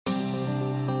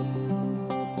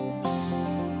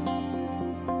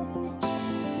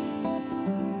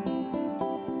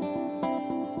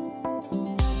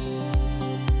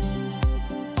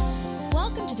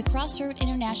Crossroad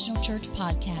International Church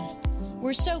podcast.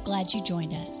 We're so glad you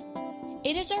joined us.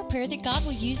 It is our prayer that God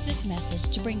will use this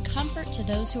message to bring comfort to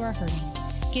those who are hurting,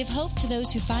 give hope to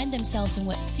those who find themselves in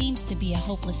what seems to be a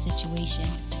hopeless situation,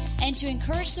 and to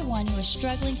encourage the one who is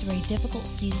struggling through a difficult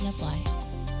season of life.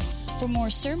 For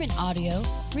more sermon audio,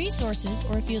 resources,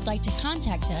 or if you'd like to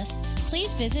contact us,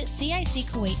 please visit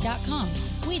CICKuwait.com.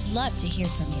 We'd love to hear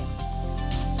from you.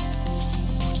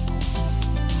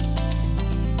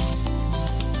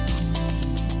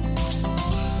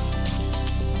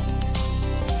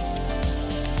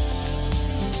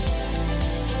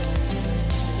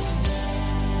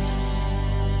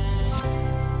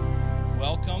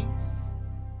 Welcome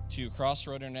to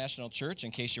Crossroad International Church.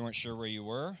 In case you weren't sure where you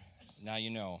were, now you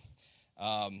know.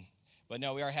 But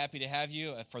no, we are happy to have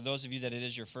you. For those of you that it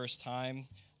is your first time,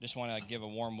 just want to give a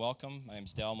warm welcome. My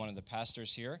name's Del. I'm one of the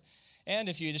pastors here. And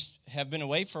if you just have been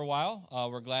away for a while,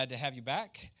 we're glad to have you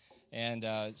back. And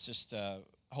it's just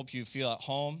hope you feel at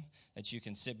home, that you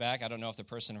can sit back. I don't know if the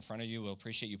person in front of you will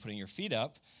appreciate you putting your feet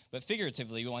up, but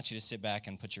figuratively, we want you to sit back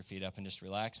and put your feet up and just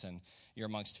relax, and you're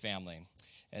amongst family.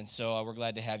 And so we're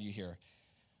glad to have you here.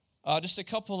 Just a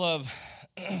couple of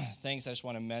things I just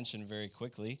want to mention very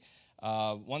quickly.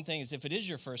 One thing is, if it is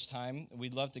your first time,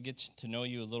 we'd love to get to know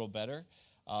you a little better.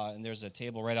 And there's a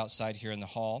table right outside here in the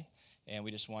hall, and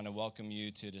we just want to welcome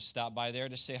you to just stop by there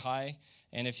to say hi.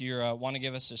 And if you want to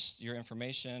give us your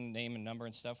information, name and number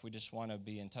and stuff, we just want to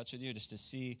be in touch with you just to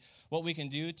see what we can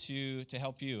do to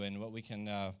help you and what we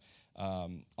can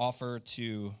offer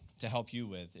to help you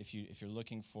with. If you're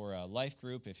looking for a life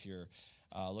group, if you're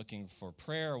looking for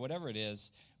prayer or whatever it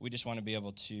is, we just want to be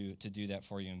able to do that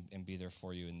for you and be there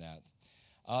for you in that.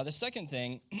 The second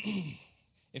thing,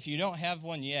 if you don't have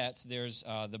one yet, there's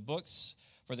the books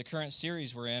for the current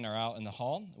series we're in are out in the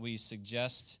hall. We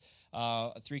suggest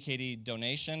a 3KD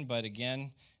donation, but again,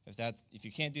 if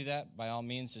you can't do that, by all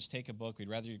means, just take a book.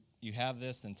 We'd rather you have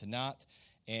this than to not.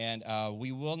 And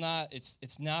we will not,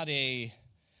 it's not a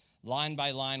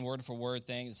line-by-line, word-for-word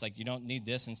thing. It's like you don't need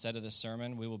this instead of the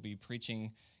sermon. We will be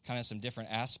preaching kind of some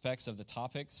different aspects of the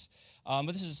topics. But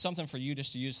this is something for you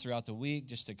just to use throughout the week,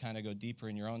 just to kind of go deeper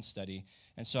in your own study.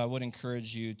 And so I would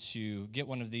encourage you to get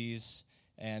one of these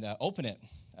and open it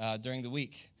during the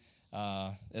week.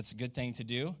 That's a good thing to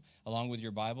do, along with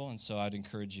your Bible, and so I'd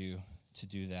encourage you to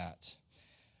do that.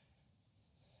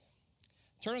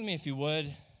 Turn with me, if you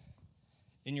would,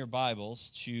 in your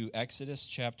Bibles to Exodus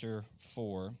chapter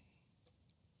 4.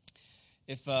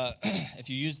 If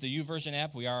you use the YouVersion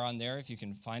app, we are on there. If you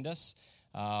can find us,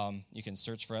 you can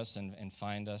search for us and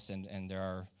find us, and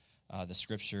there are the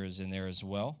scriptures in there as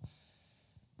well.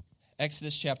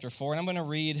 Exodus chapter 4, and I'm going to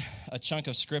read a chunk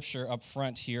of scripture up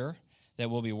front here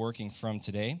that we'll be working from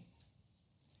today.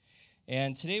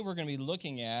 And today we're going to be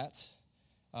looking at,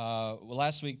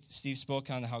 last week Steve spoke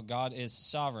on how God is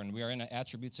sovereign. We are in an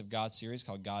Attributes of God series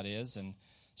called God Is. And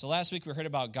so last week we heard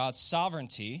about God's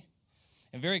sovereignty.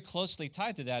 And very closely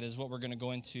tied to that is what we're going to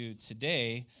go into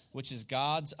today, which is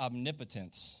God's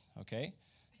omnipotence, okay?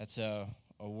 That's a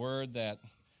word that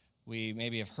we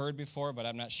maybe have heard before, but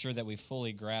I'm not sure that we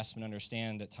fully grasp and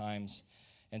understand at times.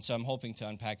 And so I'm hoping to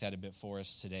unpack that a bit for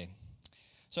us today.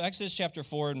 So Exodus chapter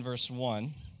 4 and verse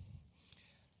 1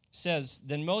 says,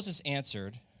 "Then Moses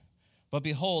answered, but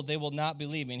behold, they will not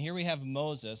believe me." And here we have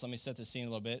Moses. Let me set the scene a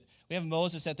little bit. We have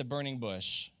Moses at the burning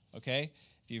bush, okay?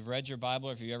 If you've read your Bible,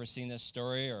 or if you've ever seen this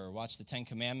story or watched the Ten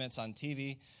Commandments on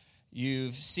TV,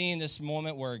 you've seen this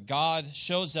moment where God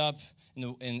shows up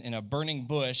in a burning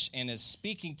bush and is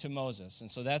speaking to Moses.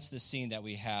 And so that's the scene that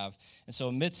we have. And so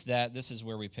amidst that, this is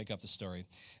where we pick up the story.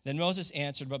 "Then Moses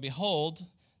answered, but behold,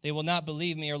 they will not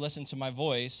believe me or listen to my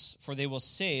voice, for they will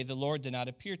say, the Lord did not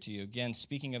appear to you." Again,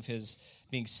 speaking of his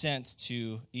being sent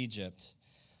to Egypt.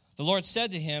 "The Lord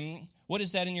said to him, what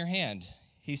is that in your hand?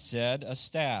 He said, a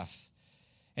staff.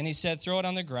 And he said, throw it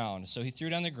on the ground. So he threw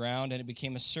it on the ground, and it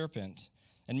became a serpent.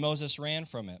 And Moses ran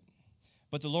from it.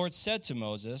 But the Lord said to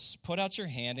Moses, put out your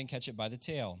hand and catch it by the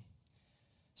tail.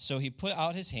 So he put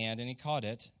out his hand, and he caught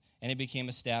it, and it became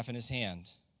a staff in his hand.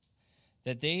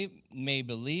 That they may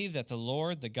believe that the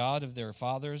Lord, the God of their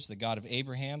fathers, the God of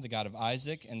Abraham, the God of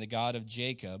Isaac, and the God of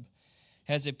Jacob,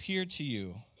 has appeared to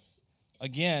you.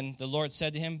 Again, the Lord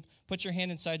said to him, put your hand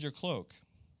inside your cloak.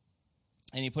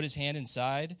 And he put his hand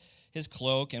inside his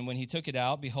cloak, and when he took it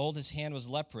out, behold, his hand was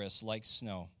leprous like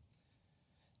snow.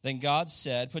 Then God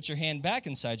said, put your hand back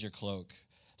inside your cloak.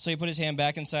 So he put his hand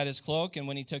back inside his cloak, and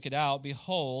when he took it out,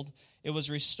 behold, it was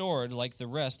restored like the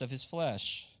rest of his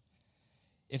flesh.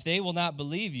 If they will not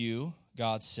believe you,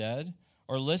 God said,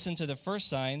 or listen to the first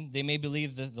sign, they may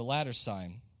believe the latter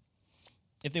sign.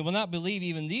 If they will not believe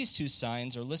even these two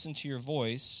signs or listen to your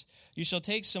voice, you shall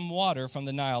take some water from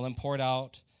the Nile and pour it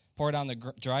on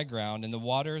the dry ground, and the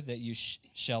water that you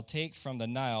shall take from the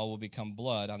Nile will become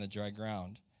blood on the dry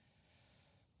ground."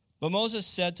 But Moses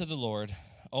said to the Lord,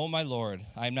 "O my Lord,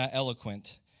 I am not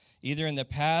eloquent, either in the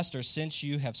past or since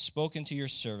you have spoken to your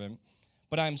servant,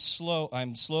 but I am slow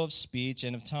of speech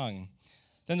and of tongue."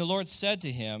 Then the Lord said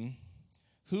to him,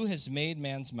 "Who has made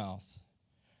man's mouth?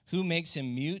 Who makes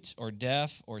him mute or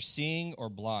deaf or seeing or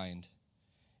blind?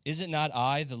 Is it not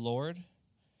I, the Lord?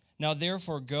 Now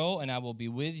therefore go, and I will be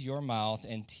with your mouth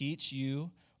and teach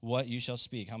you what you shall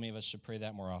speak." How many of us should pray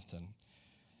that more often?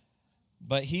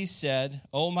 But he said,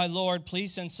 "O my Lord,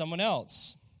 please send someone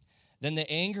else." Then the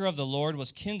anger of the Lord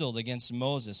was kindled against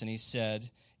Moses, and he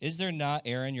said, "Is there not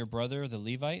Aaron your brother, the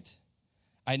Levite?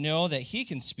 I know that he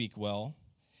can speak well.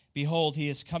 Behold, he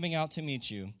is coming out to meet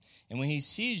you, and when he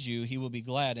sees you, he will be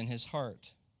glad in his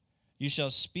heart. You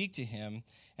shall speak to him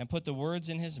and put the words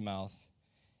in his mouth,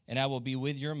 and I will be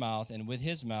with your mouth and with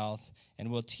his mouth,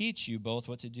 and will teach you both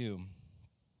what to do.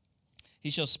 He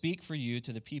shall speak for you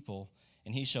to the people,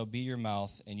 and he shall be your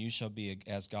mouth, and you shall be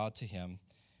as God to him.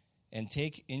 And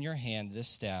take in your hand this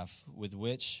staff with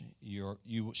which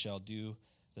you shall do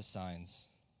the signs."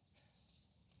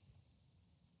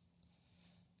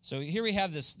 So here we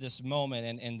have this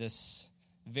moment and this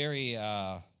very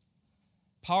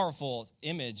powerful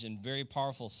image and very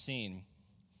powerful scene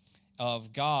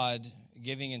of God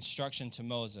giving instruction to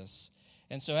Moses.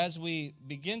 And so as we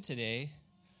begin today,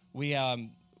 we're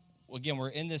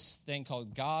in this thing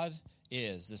called God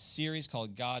Is, this series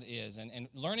called God Is. And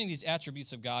learning these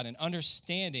attributes of God and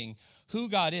understanding who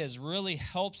God is really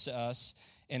helps us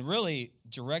and really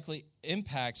directly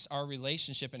impacts our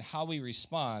relationship and how we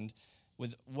respond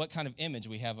with what kind of image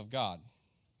we have of God.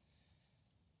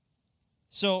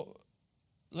 So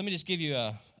let me just give you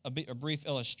a brief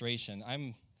illustration.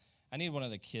 I need one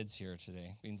of the kids here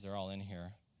today. It means they're all in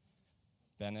here.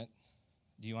 Bennett,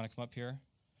 do you want to come up here?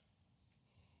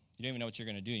 You don't even know what you're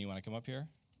going to do. You want to come up here?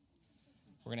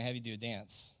 We're going to have you do a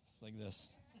dance. It's like this.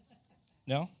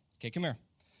 No? Okay, come here.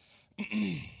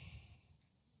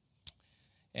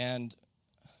 And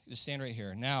just stand right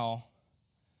here. Now,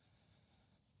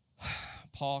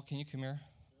 Paul, can you come here?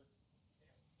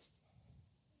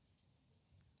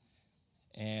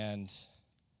 And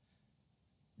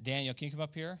Daniel, can you come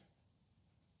up here?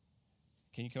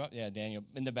 Can you come up? Yeah, Daniel.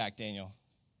 In the back, Daniel.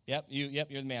 Yep,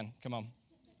 you're the man. Come on.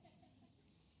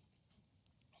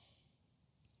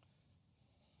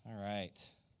 All right.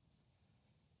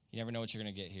 You never know what you're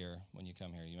going to get here when you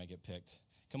come here. You might get picked.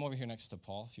 Come over here next to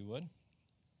Paul, if you would.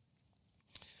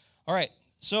 All right.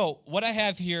 So what I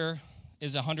have here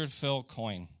is a 100 fill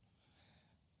coin.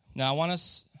 Now, I want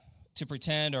us to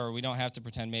pretend, or we don't have to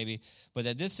pretend maybe, but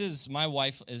that this is, my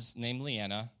wife is named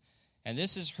Leanna, and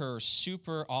this is her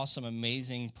super awesome,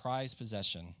 amazing prized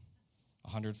possession,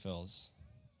 100 fills.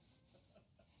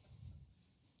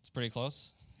 It's pretty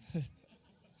close.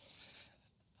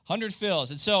 100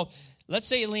 fills. And so let's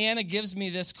say Leanna gives me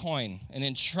this coin and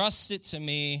entrusts it to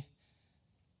me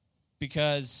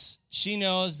because she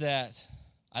knows that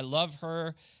I love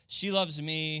her, she loves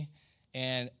me,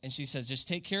 and she says, just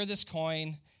take care of this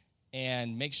coin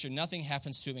and make sure nothing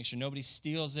happens to it, make sure nobody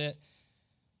steals it.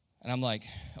 And I'm like,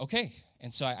 okay.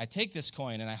 And so I take this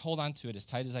coin and I hold on to it as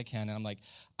tight as I can, and I'm like,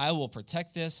 I will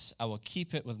protect this, I will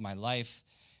keep it with my life,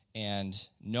 and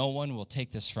no one will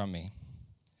take this from me.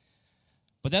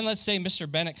 But then let's say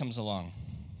Mr. Bennett comes along.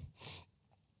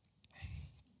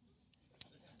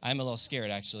 I'm a little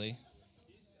scared, actually.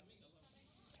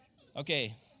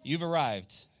 Okay, you've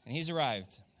arrived, and he's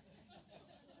arrived.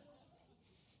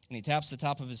 And he taps the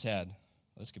top of his head.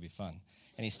 This could be fun.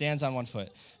 And he stands on one foot.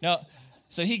 No,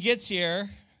 so he gets here,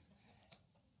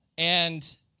 and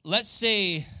let's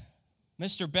say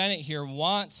Mr. Bennett here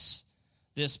wants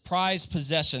this prized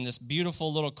possession, this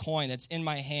beautiful little coin that's in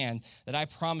my hand that I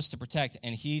promised to protect,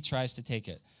 and he tries to take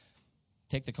it.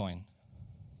 Take the coin.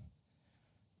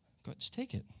 Go, just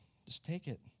take it. Just take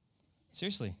it.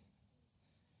 Seriously.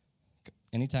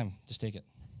 Anytime, just take it.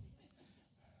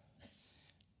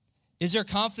 Is there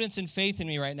confidence and faith in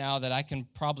me right now that I can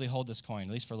probably hold this coin, at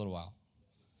least for a little while?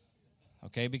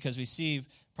 Okay, because we see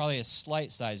probably a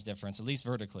slight size difference, at least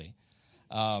vertically.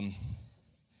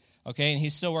 Okay, and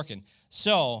he's still working.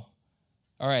 So, all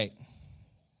right.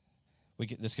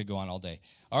 This could go on all day.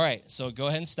 All right, so go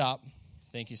ahead and stop.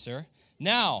 Thank you, sir.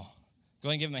 Now, go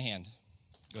ahead and give him a hand.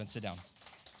 Go ahead and sit down.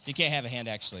 You can't have a hand,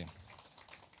 actually.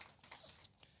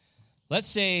 Let's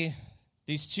say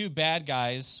these two bad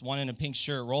guys, one in a pink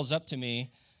shirt, rolls up to me.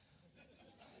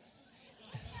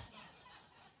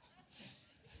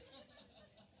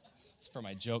 for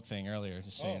my joke thing earlier,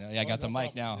 just so you know. Yeah, I got the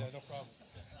mic now. Yeah, no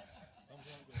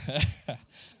problem.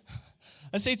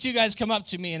 Let's say two guys come up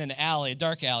to me in an alley, a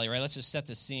dark alley, right? Let's just set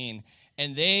the scene.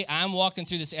 And I'm walking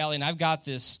through this alley, and I've got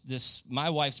this my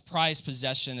wife's prized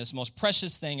possession, this most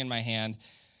precious thing in my hand.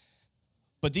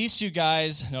 But these two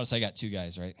guys, notice I got two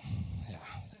guys, right?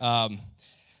 Yeah.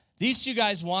 These two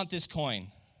guys want this coin.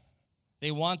 They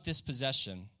want this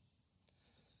possession.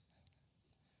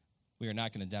 We are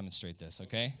not going to demonstrate this,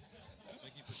 okay?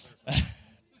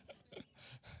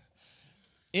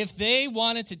 If they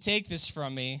wanted to take this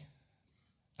from me,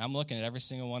 I'm looking at every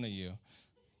single one of you.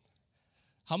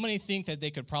 How many think that they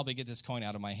could probably get this coin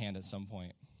out of my hand at some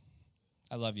point?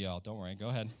 I love you all. Don't worry. Go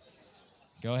ahead.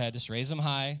 Go ahead. Just raise them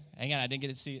high. Hang on. I didn't get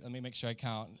to see. Let me make sure I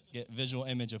count. Get a visual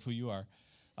image of who you are.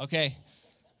 Okay.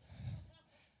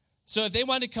 So if they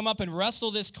wanted to come up and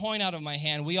wrestle this coin out of my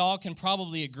hand, we all can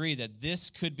probably agree that this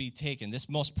could be taken. This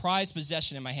most prized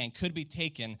possession in my hand could be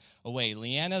taken away.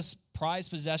 Leanna's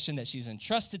prized possession that she's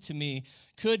entrusted to me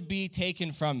could be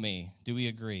taken from me. Do we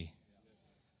agree?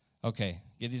 Okay.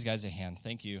 Give these guys a hand.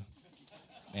 Thank you.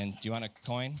 And do you want a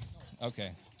coin?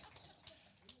 Okay.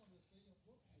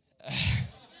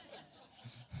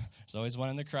 There's always one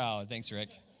in the crowd. Thanks, Rick.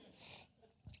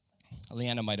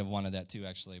 Leanna might have wanted that too,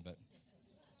 actually. But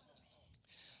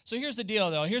so here's the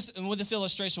deal, though. With this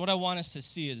illustration, what I want us to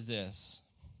see is this.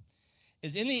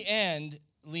 Is in the end,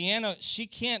 Leanna, she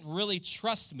can't really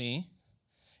trust me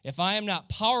if I am not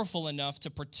powerful enough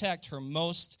to protect her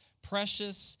most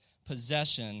precious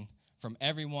possession from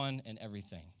everyone and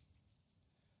everything.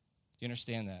 Do you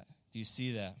understand that? Do you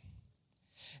see that?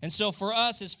 And so for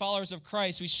us as followers of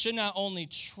Christ, we should not only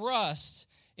trust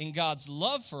in God's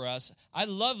love for us. I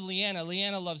love Leanna.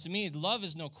 Leanna loves me. Love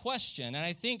is no question. And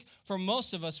I think for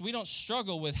most of us, we don't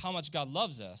struggle with how much God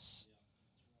loves us.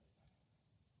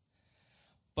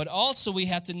 But also we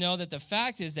have to know that the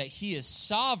fact is that he is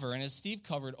sovereign, as Steve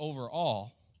covered over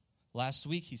all. Last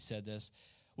week he said this,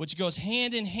 which goes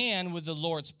hand in hand with the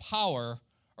Lord's power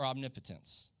or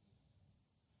omnipotence.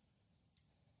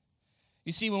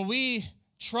 You see, when we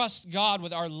trust God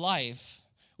with our life,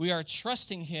 we are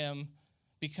trusting him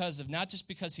not just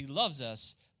because he loves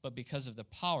us, but because of the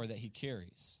power that he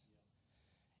carries.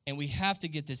 And we have to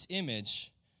get this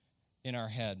image in our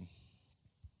head.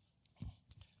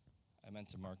 I meant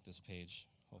to mark this page.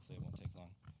 Hopefully it won't take long.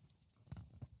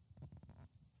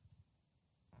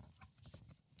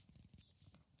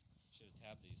 Should have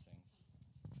tabbed these things.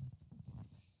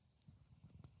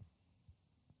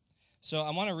 So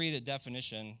I want to read a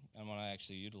definition. I want to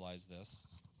actually utilize this.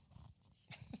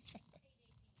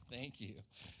 Thank you.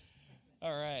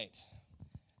 All right.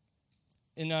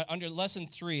 Under lesson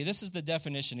 3, this is the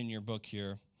definition in your book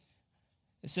here.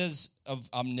 It says of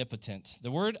omnipotent.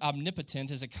 The word omnipotent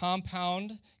is a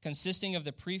compound consisting of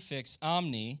the prefix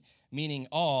omni, meaning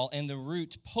all, and the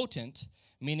root potent,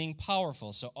 meaning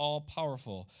powerful, so all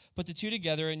powerful. Put the two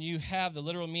together and you have the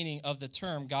literal meaning of the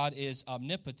term God is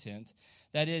omnipotent.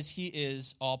 That is, he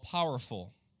is all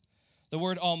powerful. The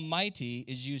word almighty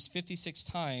is used 56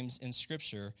 times in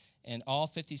Scripture, and all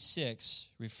 56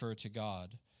 refer to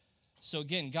God. So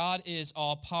again, God is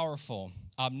all-powerful,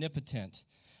 omnipotent.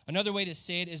 Another way to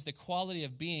say it is the quality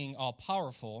of being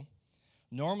all-powerful,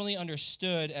 normally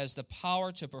understood as the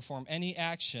power to perform any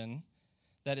action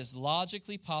that is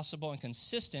logically possible and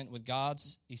consistent with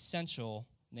God's essential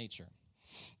nature.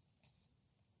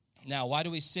 Now, why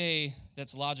do we say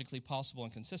that's logically possible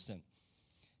and consistent?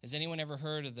 Has anyone ever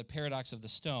heard of the paradox of the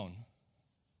stone?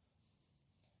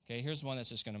 Okay, here's one that's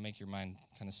just going to make your mind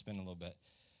kind of spin a little bit.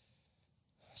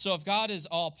 So if God is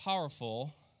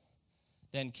all-powerful,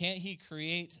 then can't he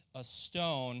create a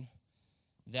stone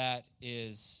that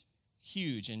is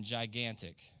huge and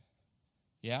gigantic?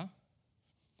 Yeah?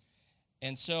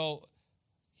 And so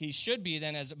he should be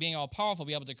then, as being all-powerful,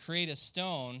 be able to create a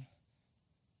stone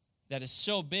that is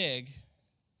so big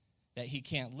that he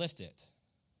can't lift it.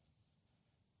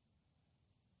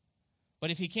 But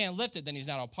if he can't lift it, then he's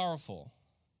not all-powerful.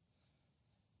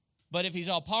 But if he's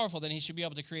all-powerful, then he should be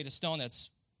able to create a stone that's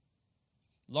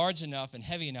large enough and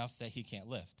heavy enough that he can't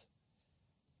lift.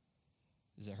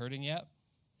 Is it hurting yet?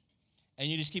 And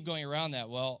you just keep going around that.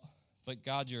 Well, but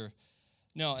God, you're...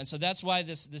 No, and so that's why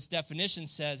this definition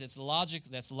says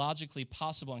that's logically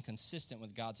possible and consistent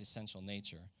with God's essential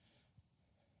nature.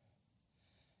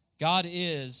 God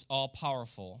is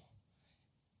all-powerful.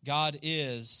 God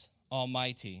is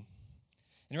almighty.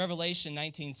 In Revelation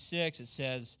 19:6, it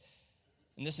says,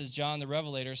 and this is John the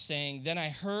Revelator saying, "Then I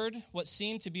heard what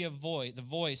seemed to be the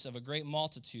voice of a great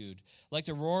multitude, like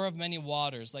the roar of many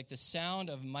waters, like the sound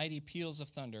of mighty peals of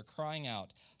thunder, crying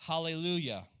out,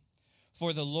 'Hallelujah!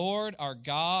 For the Lord our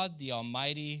God, the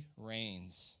Almighty,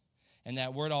 reigns. And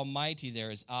that word almighty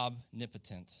there is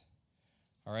omnipotent.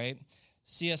 All right?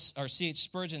 C.H.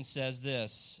 Spurgeon says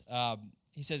this.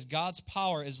 He says, God's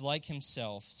power is like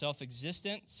himself,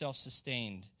 self-existent,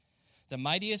 self-sustained. The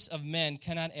mightiest of men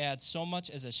cannot add so much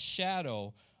as a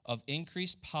shadow of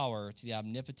increased power to the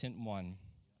omnipotent one.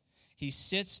 He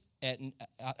sits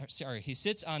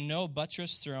on no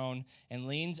buttressed throne and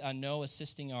leans on no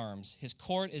assisting arms. His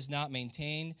court is not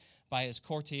maintained by his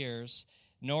courtiers,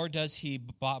 nor does he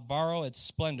borrow its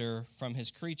splendor from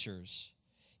his creatures.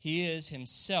 He is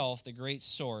himself the great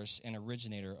source and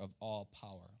originator of all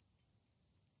power.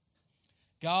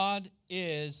 God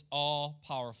is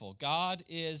all-powerful. God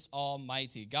is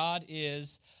almighty. God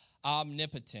is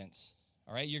omnipotent.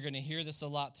 All right, you're going to hear this a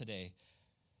lot today.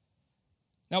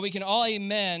 Now, we can all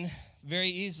amen very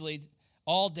easily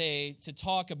all day to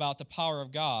talk about the power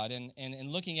of God and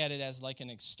looking at it as like an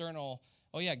external,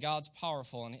 oh yeah, God's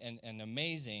powerful and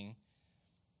amazing,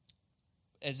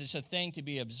 as it's a thing to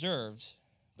be observed.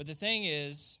 But the thing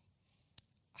is,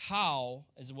 how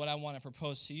is what I want to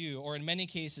propose to you, or in many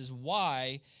cases,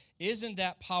 why isn't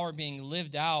that power being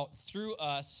lived out through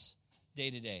us day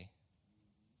to day?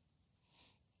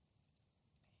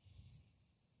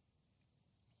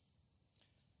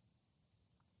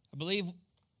 I believe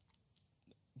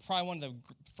probably one of the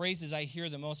phrases I hear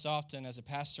the most often as a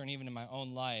pastor and even in my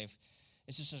own life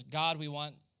is just, God, we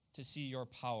want to see your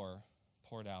power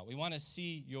poured out. We want to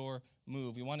see your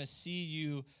move. We want to see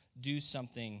you do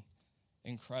something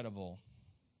incredible.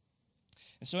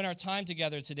 And so in our time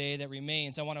together today that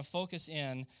remains, I want to focus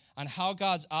in on how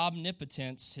God's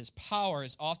omnipotence, his power,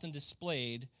 is often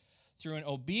displayed through an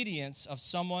obedience of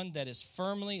someone that is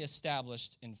firmly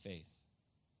established in faith.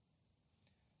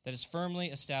 That is firmly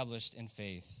established in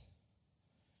faith.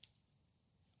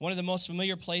 One of the most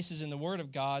familiar places in the Word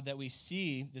of God that we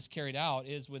see this carried out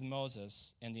is with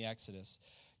Moses and the Exodus.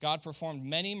 God performed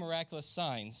many miraculous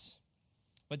signs,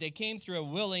 but they came through a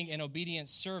willing and obedient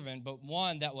servant, but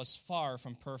one that was far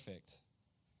from perfect.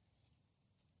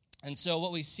 And so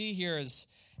what we see here is,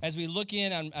 as we look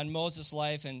in on Moses'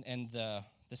 life and the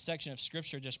section of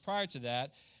Scripture just prior to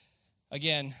that,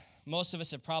 again, most of us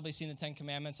have probably seen the Ten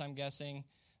Commandments, I'm guessing.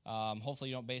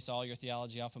 Hopefully you don't base all your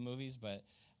theology off of movies, but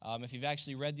if you've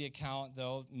actually read the account,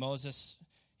 though, Moses,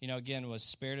 again, was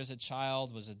spared as a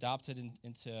child, was adopted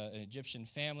into an Egyptian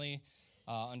family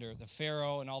under the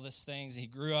Pharaoh and all these things. He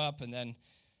grew up and then,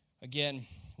 again,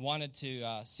 wanted to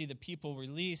see the people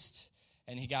released,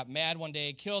 and he got mad one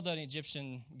day, killed an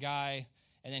Egyptian guy,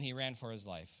 and then he ran for his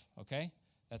life, okay?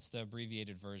 That's the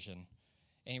abbreviated version.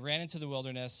 And he ran into the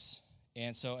wilderness,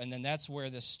 and then that's where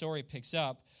this story picks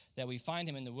up, that we find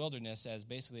him in the wilderness as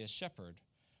basically a shepherd.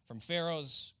 From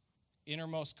Pharaoh's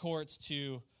innermost courts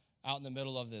to out in the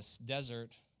middle of this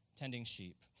desert tending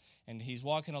sheep. And he's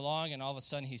walking along, and all of a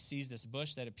sudden he sees this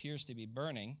bush that appears to be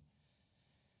burning.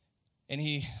 And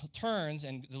he turns,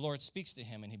 and the Lord speaks to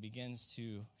him, and he begins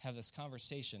to have this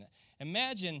conversation.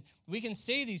 Imagine, we can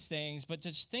say these things, but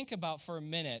just think about for a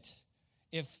minute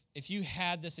if you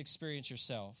had this experience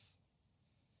yourself.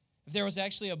 If there was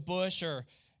actually a bush, or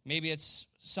maybe it's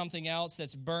something else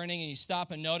that's burning, and you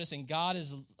stop and notice, and God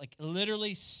is like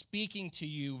literally speaking to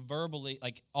you verbally,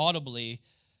 like audibly,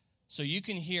 so you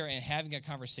can hear and having a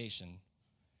conversation.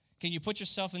 Can you put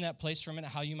yourself in that place for a minute,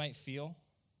 how you might feel?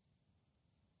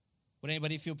 Would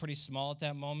anybody feel pretty small at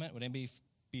that moment? Would anybody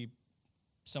be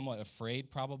somewhat afraid,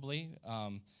 probably?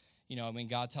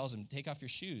 God tells him, take off your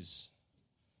shoes.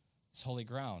 It's holy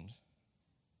ground.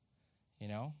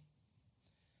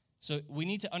 So we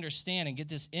need to understand and get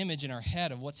this image in our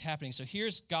head of what's happening. So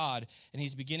here's God, and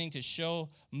he's beginning to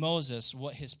show Moses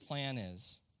what his plan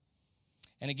is.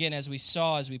 And again, as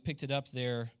we picked it up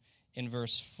there in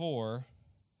verse 4,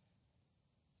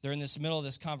 they're in this middle of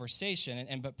this conversation.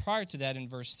 But prior to that, in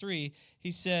verse 3,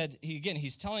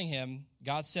 he's telling him,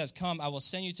 God says, come, I will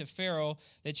send you to Pharaoh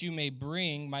that you may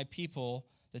bring my people,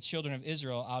 the children of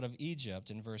Israel, out of Egypt,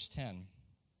 in verse 10.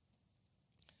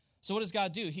 So what does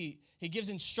God do? He gives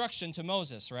instruction to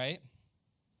Moses, right?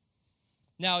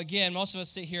 Now, again, most of us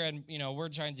sit here and, we're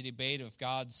trying to debate if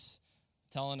God's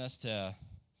telling us to,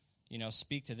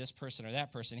 speak to this person or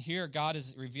that person. Here, God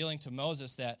is revealing to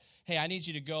Moses that, hey, I need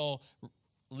you to go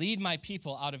lead my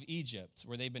people out of Egypt,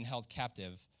 where they've been held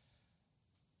captive.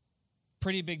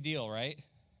 Pretty big deal, right?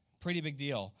 Pretty big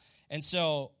deal. And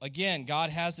so, again, God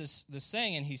has this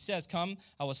thing, and he says, come,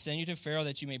 I will send you to Pharaoh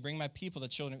that you may bring my people, the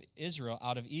children of Israel,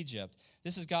 out of Egypt.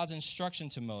 This is God's instruction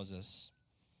to Moses.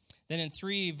 Then in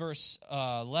 3, verse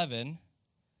 11,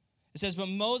 it says, but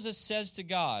Moses says to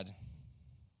God,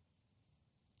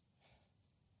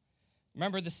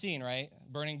 Remember the scene, right?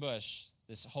 Burning bush,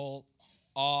 this whole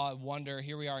awe, wonder.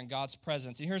 Here we are in God's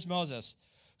presence. And here's Moses.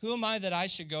 Who am I that I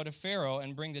should go to Pharaoh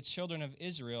and bring the children of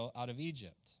Israel out of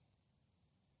Egypt?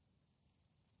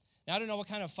 Now, I don't know what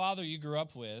kind of father you grew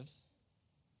up with,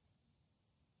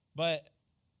 but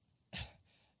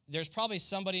there's probably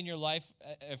somebody in your life,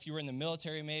 if you were in the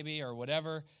military maybe or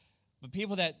whatever, but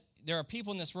there are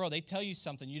people in this world, they tell you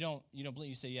something, you don't believe,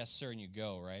 you say yes, sir, and you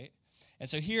go, right? And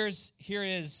so here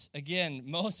is again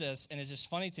Moses, and it's just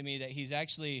funny to me that he's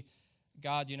actually,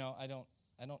 God, do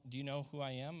you know who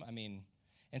I am?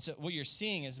 And so what you're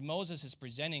seeing is Moses is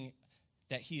presenting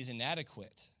that he is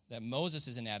inadequate, that Moses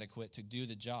is inadequate to do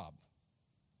the job.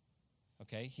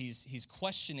 Okay? He's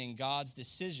questioning God's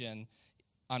decision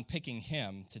on picking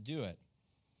him to do it.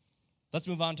 Let's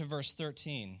move on to verse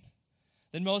 13.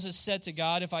 Then Moses said to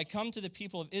God, if I come to the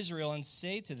people of Israel and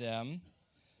say to them,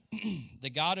 the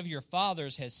God of your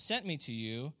fathers has sent me to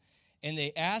you, and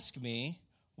they ask me,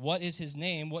 what is his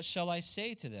name? What shall I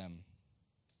say to them?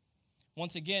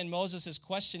 Once again, Moses is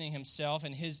questioning himself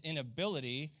and his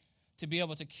inability to be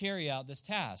able to carry out this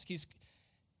task.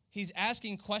 He's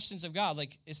asking questions of God.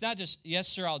 Like, it's not just, yes,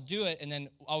 sir, I'll do it, and then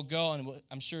I'll go, and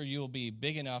I'm sure you will be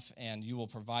big enough, and you will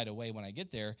provide a way when I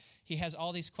get there. He has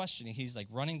all these questions. He's like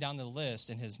running down the list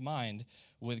in his mind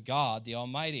with God, the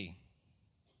Almighty.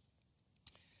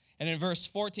 And in verse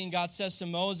 14, God says to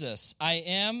Moses, I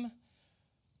am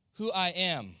who I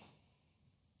am.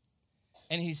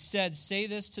 And he said, say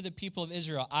this to the people of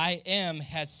Israel, I am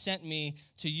has sent me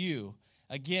to you.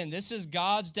 Again, this is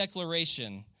God's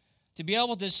declaration. To be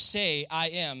able to say, I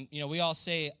am, we all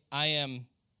say, I am,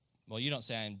 well, you don't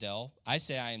say I am Dell. I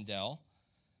say I am Dell.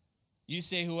 You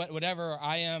say whatever,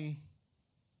 I am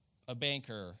a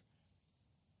banker.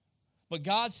 But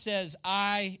God says,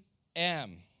 I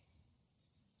am.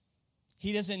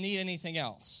 He doesn't need anything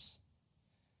else.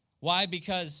 Why?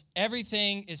 Because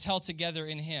everything is held together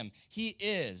in him. He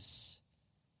is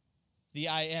the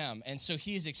I am. And so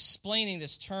he's explaining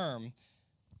this term,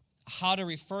 how to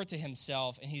refer to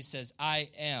himself, and he says, I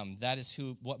am. That is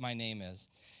what my name is.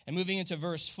 And moving into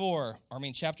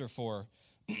chapter 4.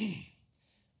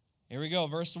 Here we go,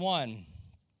 verse 1.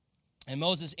 And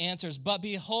Moses answers, but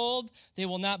behold, they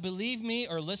will not believe me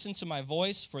or listen to my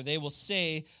voice, for they will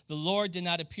say, the Lord did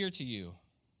not appear to you.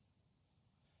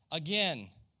 Again,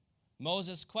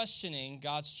 Moses questioning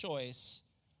God's choice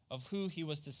of who he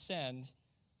was to send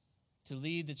to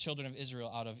lead the children of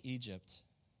Israel out of Egypt.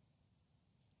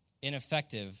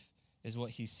 Ineffective is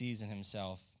what he sees in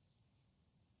himself.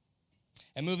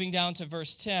 And moving down to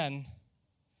verse 10,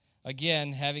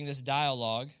 again, having this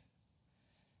dialogue,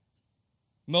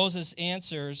 Moses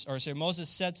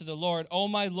said to the Lord, O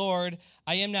my Lord,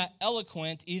 I am not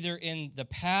eloquent either in the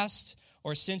past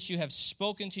or since you have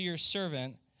spoken to your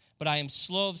servant, but I am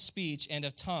slow of speech and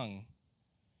of tongue.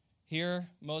 Here,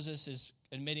 Moses is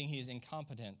admitting he is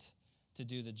incompetent to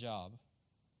do the job.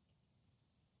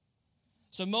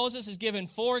 So Moses is given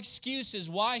 4 excuses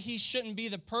why he shouldn't be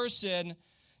the person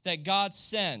that God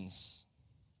sends.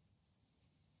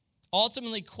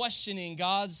 Ultimately questioning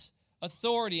God's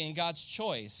authority and God's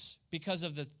choice because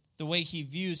of the way he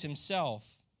views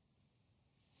himself.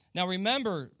 Now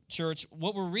remember, church,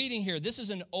 what we're reading here, this is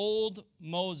an old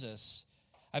Moses.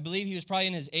 I believe he was probably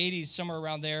in his 80s, somewhere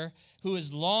around there, who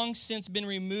has long since been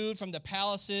removed from the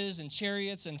palaces and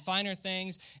chariots and finer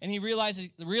things, and he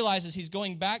realizes he's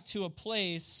going back to a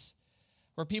place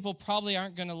where people probably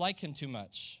aren't going to like him too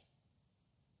much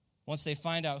once they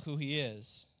find out who he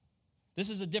is. This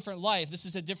is a different life. This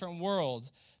is a different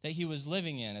world that he was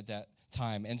living in at that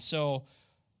time. And so,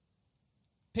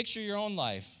 picture your own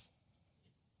life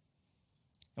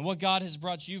and what God has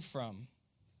brought you from.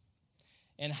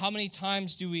 And how many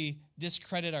times do we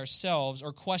discredit ourselves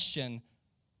or question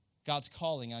God's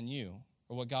calling on you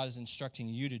or what God is instructing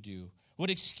you to do?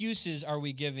 What excuses are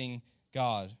we giving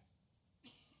God?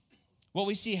 What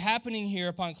we see happening here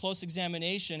upon close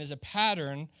examination is a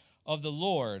pattern of the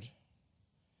Lord.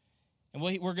 And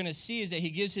what we're going to see is that he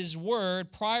gives his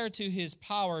word prior to his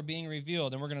power being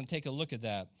revealed. And we're going to take a look at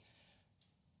that.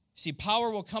 See, power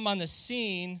will come on the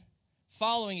scene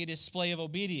following a display of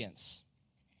obedience.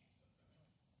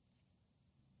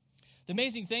 The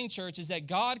amazing thing, church, is that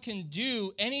God can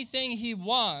do anything he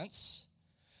wants,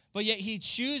 but yet he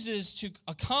chooses to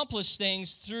accomplish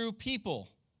things through people.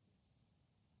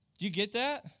 Do you get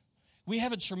that? We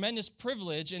have a tremendous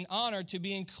privilege and honor to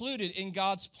be included in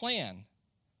God's plan.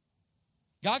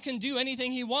 God can do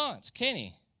anything he wants, can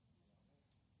he?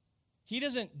 He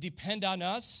doesn't depend on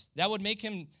us. That would make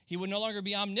him, he would no longer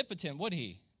be omnipotent, would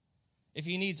he? If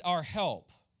he needs our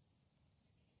help.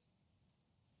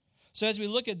 So as we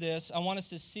look at this, I want us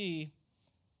to see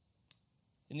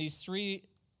in these three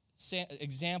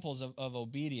examples of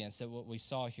obedience that what we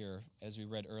saw here as we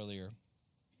read earlier.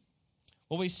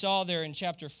 What we saw there in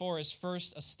chapter 4 is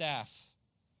first a staff.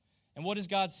 And what does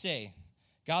God say?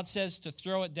 God says to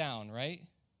throw it down, right?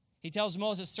 He tells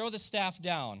Moses, throw the staff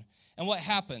down. And what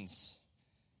happens?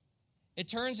 It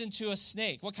turns into a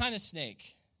snake. What kind of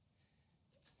snake?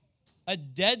 A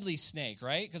deadly snake,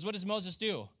 right? Because what does Moses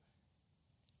do?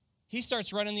 He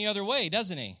starts running the other way,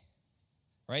 doesn't he?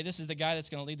 Right? This is the guy that's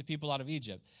going to lead the people out of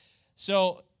Egypt.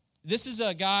 So this is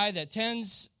a guy that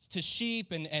tends to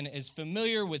sheep and is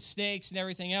familiar with snakes and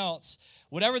everything else.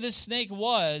 Whatever this snake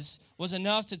was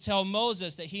enough to tell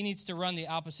Moses that he needs to run the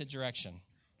opposite direction.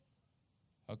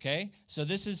 Okay? So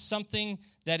this is something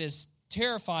that is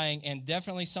terrifying and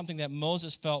definitely something that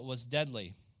Moses felt was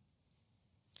deadly.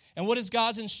 And what is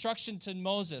God's instruction to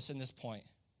Moses in this point?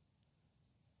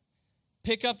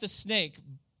 Pick up the snake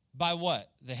by what?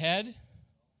 The head?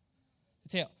 The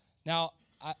tail. Now,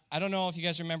 I don't know if you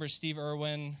guys remember Steve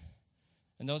Irwin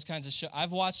and those kinds of shows.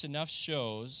 I've watched enough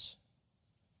shows.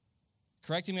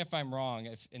 Correct me if I'm wrong,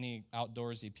 if any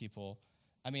outdoorsy people.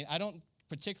 I mean, I don't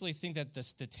particularly think that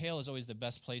the tail is always the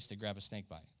best place to grab a snake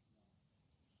by.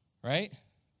 Right?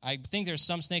 I think there's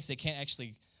some snakes they can't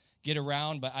actually get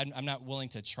around, but I'm not willing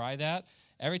to try that.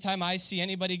 Every time I see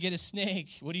anybody get a snake,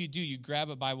 what do? You grab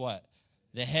it by what?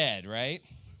 The head, right?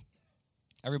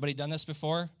 Everybody done this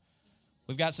before?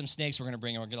 We've got some snakes we're going to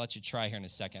bring, and we're going to let you try here in a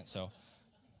second, so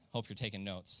hope you're taking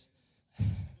notes.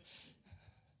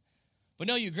 But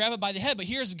no, you grab it by the head. But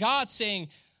here's God saying,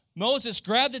 Moses,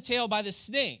 grab the tail by the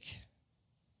snake.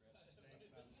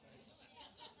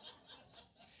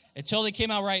 It totally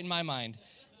came out right in my mind.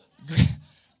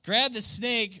 Grab the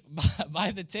snake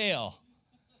by the tail.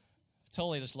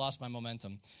 Totally just lost my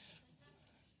momentum.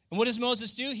 And what does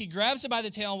Moses do? He grabs it by the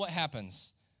tail, and what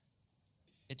happens?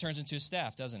 It turns into a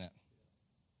staff, doesn't it?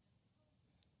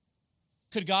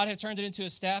 Could God have turned it into a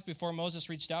staff before Moses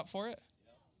reached out for it?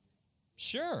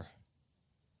 Sure.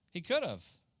 He could have.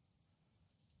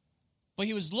 But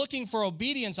he was looking for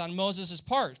obedience on Moses'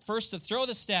 part. First to throw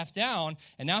the staff down,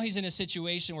 and now he's in a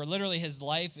situation where literally his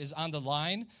life is on the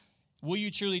line. Will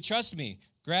you truly trust me?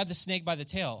 Grab the snake by the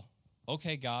tail.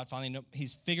 Okay, God, finally,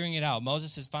 he's figuring it out.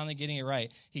 Moses is finally getting it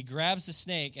right. He grabs the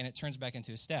snake, and it turns back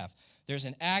into a staff. There's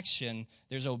an action,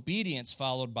 there's obedience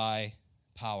followed by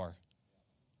power.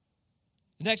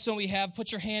 The next one we have,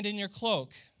 put your hand in your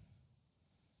cloak.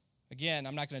 Again,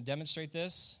 I'm not going to demonstrate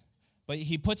this, but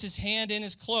he puts his hand in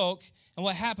his cloak, and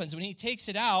what happens? When he takes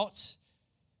it out,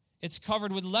 it's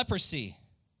covered with leprosy.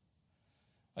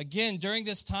 Again, during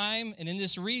this time and in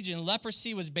this region,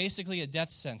 leprosy was basically a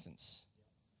death sentence.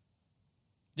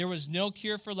 There was no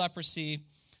cure for leprosy,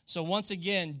 so once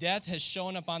again, death has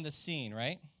shown up on the scene,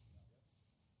 right?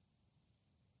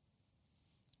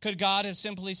 Could God have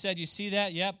simply said, you see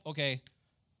that? Yep, okay,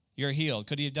 you're healed.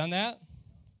 Could he have done that?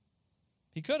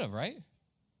 He could have, right?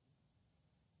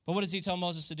 But what does he tell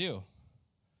Moses to do?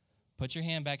 Put your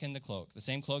hand back in the cloak, the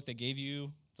same cloak that gave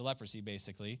you the leprosy,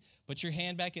 basically. Put your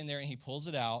hand back in there, and he pulls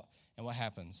it out, and what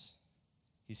happens?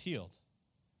 He's healed.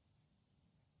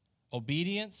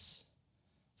 Obedience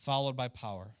followed by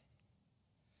power.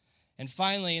 And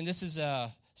finally, and this is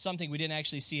something we didn't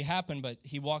actually see happen, but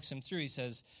he walks him through. He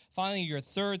says, finally, your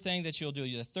third thing that you'll do,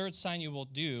 the third sign you will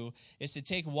do is to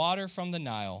take water from the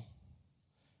Nile.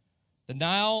 The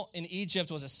Nile in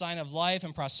Egypt was a sign of life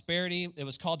and prosperity. It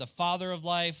was called the father of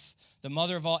life, the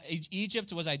mother of all.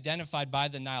 Egypt was identified by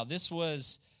the Nile. This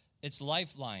was its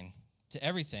lifeline to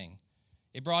everything.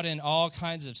 It brought in all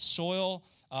kinds of soil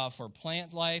for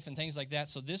plant life and things like that.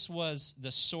 So this was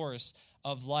the source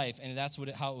of life, and that's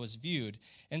how it was viewed.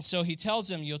 And so he tells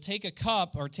him, you'll take a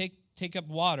cup or take up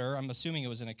water. I'm assuming it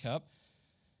was in a cup.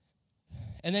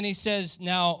 And then he says,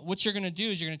 now what you're going to do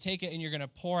is you're going to take it and you're going to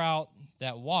pour out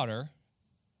that water.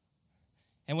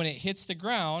 And when it hits the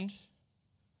ground,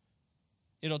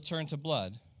 it'll turn to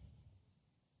blood.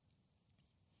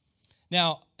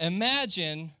 Now,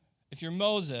 imagine if you're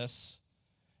Moses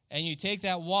and you take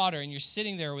that water and you're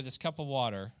sitting there with this cup of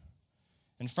water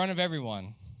in front of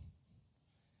everyone,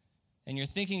 and you're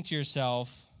thinking to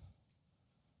yourself,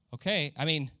 okay, I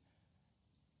mean,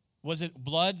 was it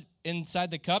blood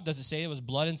inside the cup? Does it say it was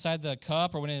blood inside the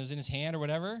cup or when it was in his hand or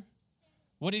whatever?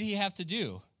 What did he have to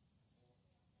do?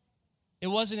 It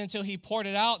wasn't until he poured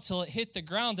it out till it hit the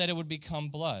ground that it would become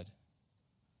blood.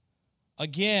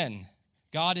 Again,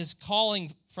 God is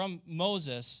calling from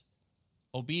Moses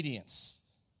obedience.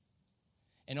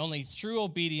 And only through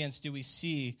obedience do we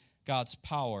see God's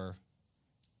power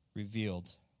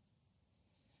revealed.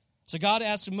 So God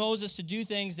asks Moses to do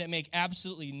things that make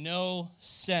absolutely no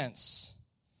sense.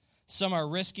 Some are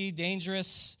risky,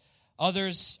 dangerous.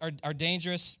 Others are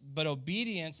dangerous, but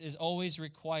obedience is always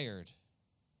required.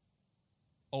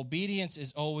 Obedience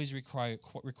is always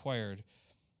required.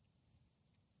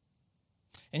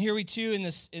 And here we too, in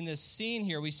this scene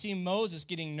here, we see Moses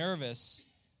getting nervous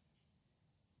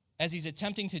as he's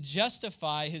attempting to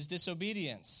justify his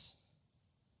disobedience.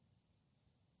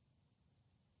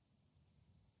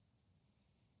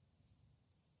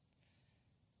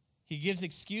 He gives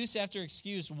excuse after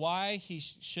excuse why he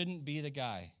shouldn't be the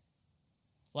guy.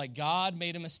 Like God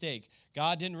made a mistake.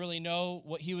 God didn't really know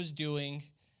what he was doing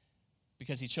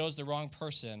because he chose the wrong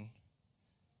person.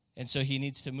 And so he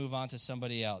needs to move on to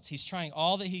somebody else. He's trying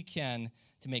all that he can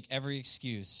to make every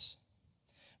excuse.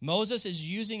 Moses is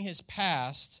using his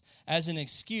past as an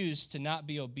excuse to not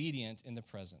be obedient in the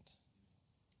present.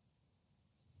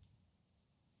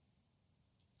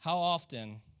 How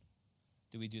often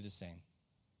do we do the same?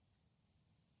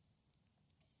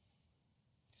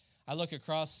 I look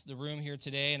across the room here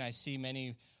today and I see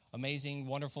many amazing,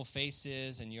 wonderful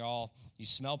faces, and you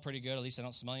smell pretty good. At least I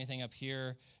don't smell anything up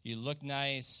here. You look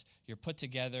nice. You're put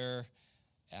together.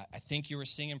 I think you were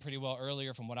singing pretty well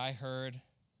earlier from what I heard.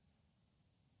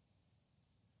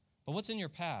 But what's in your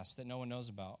past that no one knows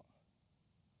about?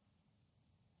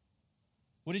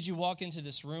 What did you walk into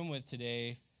this room with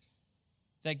today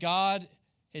that God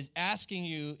is asking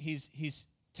you, he's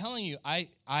telling you, I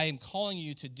am calling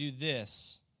you to do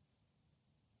this,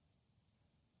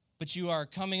 but you are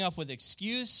coming up with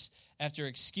excuse after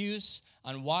excuse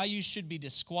on why you should be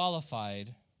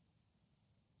disqualified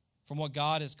from what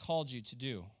God has called you to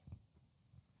do.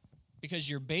 Because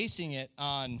you're basing it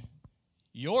on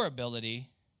your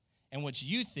ability and what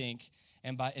you think,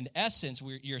 and in essence,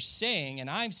 you're saying, and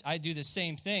I do the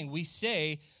same thing, we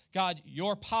say, God,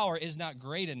 your power is not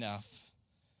great enough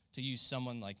to use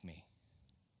someone like me.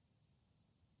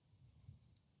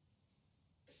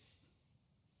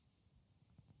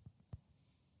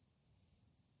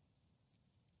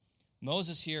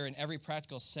 Moses here, in every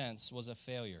practical sense, was a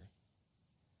failure.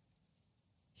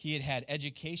 He had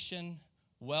education,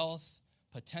 wealth,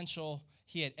 potential.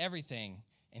 He had everything,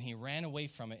 and he ran away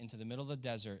from it into the middle of the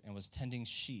desert and was tending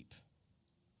sheep.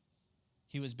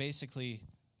 He was basically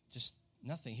just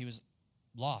nothing. He was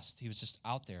lost. He was just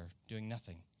out there doing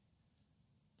nothing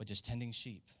but just tending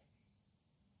sheep.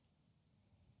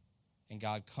 And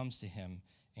God comes to him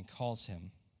and calls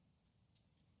him.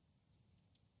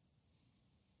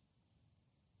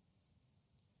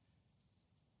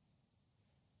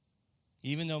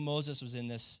 Even though Moses was in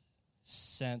this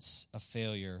sense of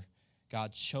failure,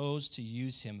 God chose to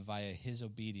use him via his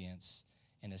obedience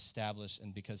and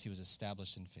because he was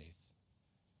established in faith.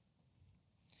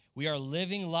 We are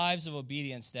living lives of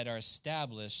obedience that are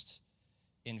established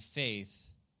in faith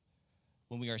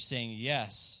when we are saying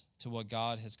yes to what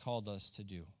God has called us to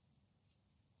do.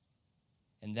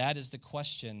 And that is the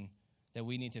question that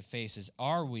we need to face is,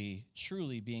 are we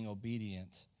truly being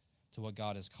obedient to what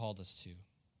God has called us to?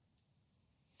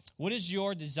 What is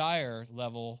your desire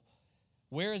level?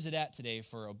 Where is it at today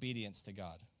for obedience to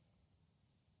God?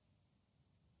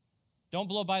 Don't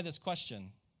blow by this question.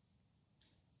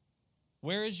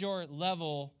 Where is your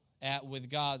level at with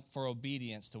God for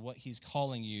obedience to what he's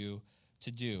calling you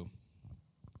to do?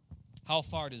 How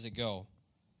far does it go?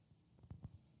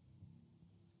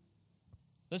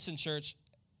 Listen, church,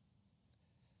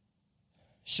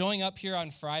 showing up here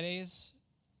on Fridays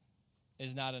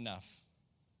is not enough.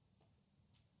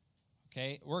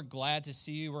 Okay, we're glad to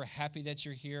see you. We're happy that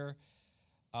you're here.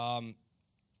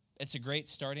 It's a great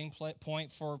starting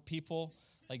point for people.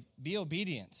 Like, be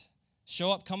obedient.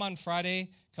 Show up, come on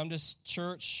Friday, come to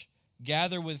church,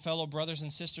 gather with fellow brothers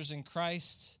and sisters in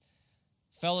Christ,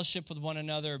 fellowship with one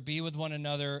another, be with one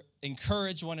another,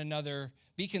 encourage one another,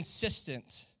 be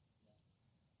consistent.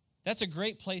 That's a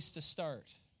great place to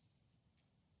start.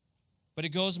 But it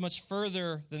goes much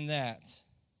further than that.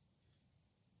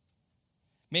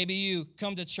 Maybe you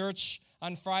come to church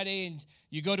on Friday and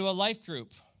you go to a life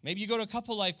group. Maybe you go to a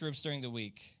couple life groups during the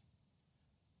week.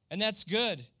 And that's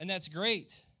good, and that's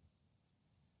great.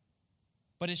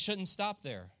 But it shouldn't stop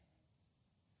there.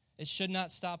 It should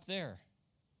not stop there.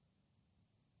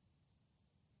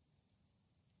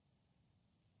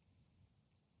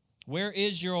 Where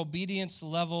is your obedience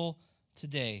level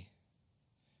today?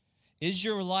 Is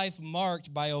your life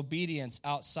marked by obedience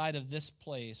outside of this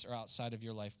place or outside of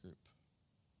your life group?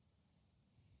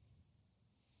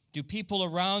 Do people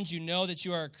around you know that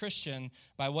you are a Christian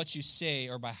by what you say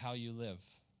or by how you live?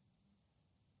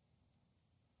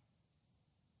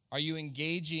 Are you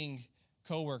engaging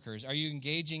coworkers? Are you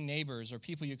engaging neighbors or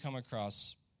people you come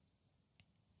across?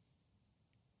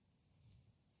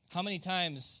 How many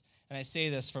times, and I say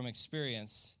this from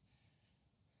experience.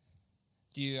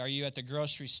 Are you at the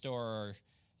grocery store, or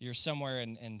you're somewhere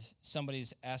and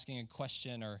somebody's asking a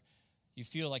question, or you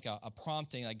feel like a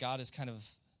prompting, like God is kind of,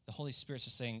 the Holy Spirit's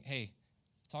just saying, hey,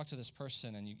 talk to this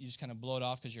person, and you just kind of blow it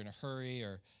off because you're in a hurry,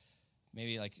 or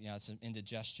maybe it's an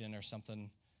indigestion or something.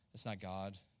 It's not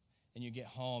God. And you get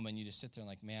home and you just sit there and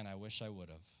like, man, I wish I would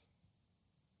have.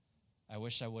 I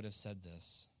wish I would have said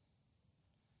this.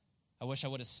 I wish I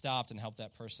would have stopped and helped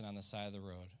that person on the side of the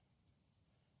road.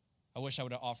 I wish I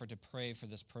would have offered to pray for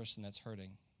this person that's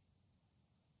hurting.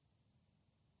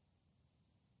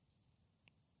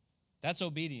 That's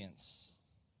obedience.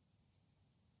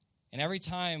 And every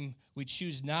time we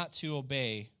choose not to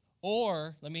obey,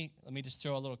 or let me just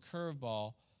throw a little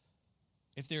curveball,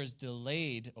 if there is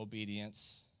delayed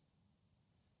obedience,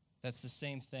 that's the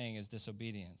same thing as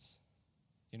disobedience.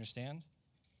 You understand?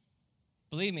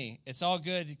 Believe me, it's all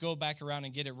good to go back around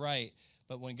and get it right,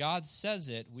 but when God says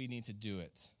it, we need to do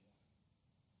it.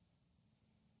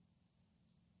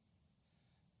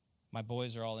 My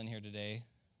boys are all in here today.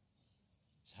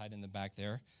 Just hide in the back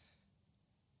there.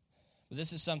 But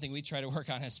this is something we try to work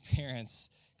on as parents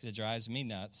because it drives me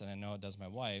nuts, and I know it does my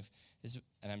wife,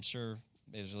 and I'm sure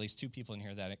there's at least two people in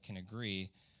here that can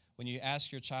agree. When you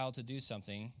ask your child to do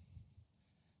something,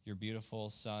 your beautiful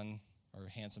son or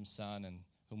handsome son and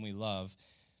whom we love,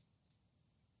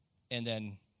 and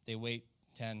then they wait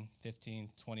 10, 15,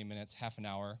 20 minutes, half an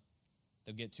hour,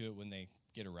 they'll get to it when they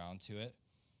get around to it.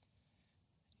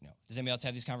 Does anybody else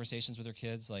have these conversations with their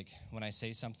kids? Like when I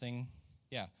say something,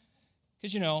 yeah.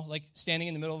 Because, like standing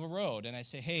in the middle of a road and I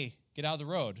say, hey, get out of the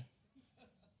road.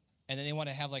 And then they want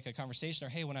to have like a conversation, or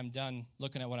hey, when I'm done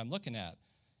looking at what I'm looking at.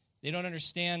 They don't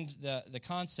understand the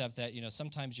concept that,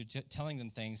 sometimes you're telling them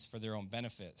things for their own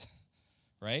benefit,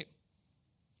 right?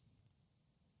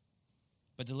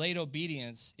 But delayed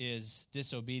obedience is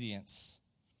disobedience.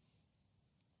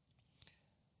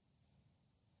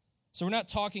 So we're not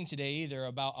talking today either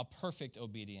about a perfect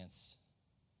obedience.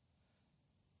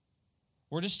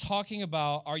 We're just talking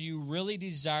about, are you really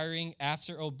desiring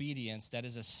after obedience that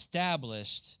is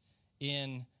established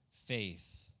in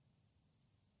faith?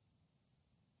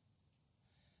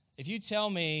 If you tell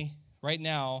me right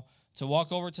now to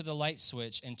walk over to the light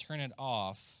switch and turn it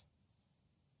off,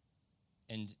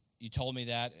 and you told me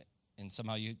that, and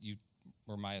somehow you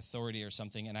were my authority or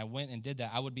something, and I went and did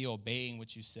that, I would be obeying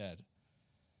what you said.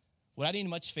 Would I need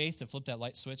much faith to flip that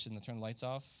light switch and to turn the lights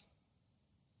off?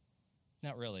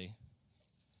 Not really.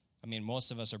 I mean,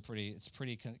 most of us it's a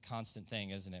pretty constant thing,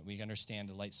 isn't it? We understand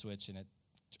the light switch and it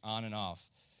on and off.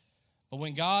 But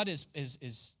when God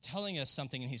is telling us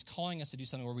something and he's calling us to do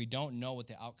something where we don't know what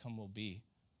the outcome will be,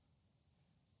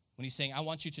 when he's saying, I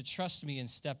want you to trust me and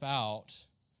step out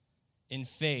in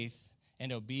faith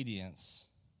and obedience,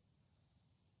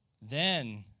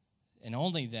 then and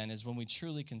only then is when we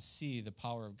truly can see the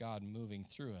power of God moving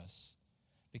through us,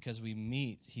 because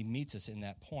he meets us in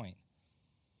that point.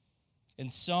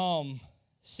 In Psalm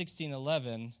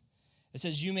 16:11, it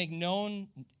says, you make known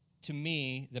to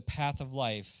me the path of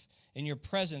life. In your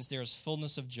presence there is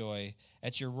fullness of joy.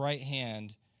 At your right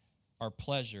hand are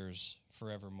pleasures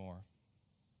forevermore.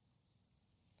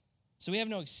 So we have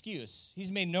no excuse.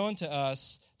 He's made known to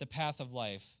us the path of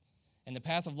life, and the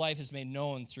path of life is made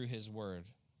known through his word.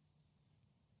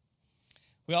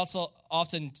 We also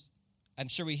often, I'm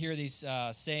sure we hear these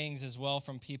sayings as well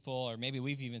from people, or maybe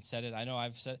we've even said it. I know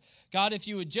I've said, God, if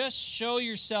you would just show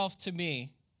yourself to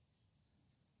me,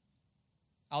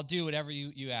 I'll do whatever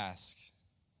you ask.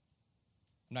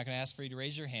 I'm not going to ask for you to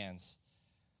raise your hands.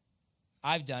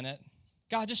 I've done it.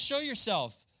 God, just show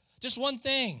yourself. Just one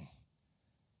thing.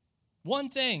 One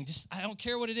thing. I don't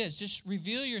care what it is. Just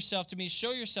reveal yourself to me.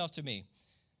 Show yourself to me.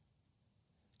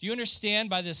 Do you understand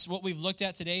by this, what we've looked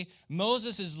at today?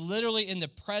 Moses is literally in the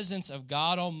presence of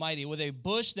God Almighty with a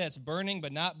bush that's burning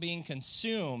but not being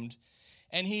consumed.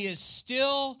 And he is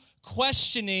still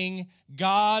questioning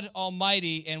God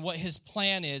Almighty and what his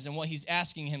plan is and what he's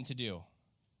asking him to do.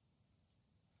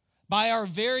 By our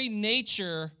very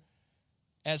nature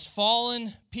as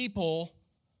fallen people,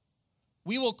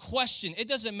 we will question. It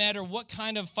doesn't matter what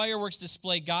kind of fireworks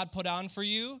display God put on for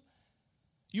you.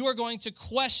 You are going to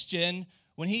question.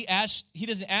 When he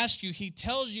doesn't ask you, he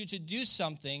tells you to do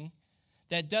something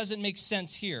that doesn't make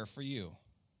sense here for you.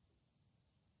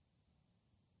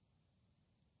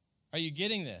 Are you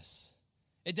getting this?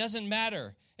 It doesn't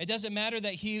matter. It doesn't matter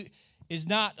that he is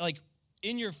not like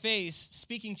in your face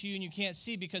speaking to you and you can't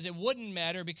see, because it wouldn't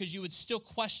matter, because you would still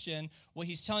question what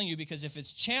he's telling you, because if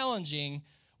it's challenging,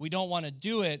 we don't want to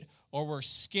do it, or we're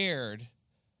scared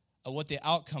of what the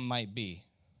outcome might be.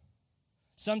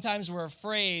 Sometimes we're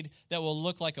afraid that we'll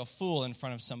look like a fool in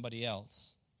front of somebody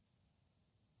else.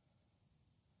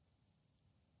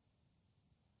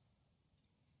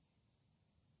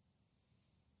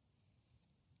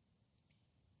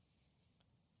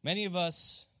 Many of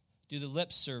us do the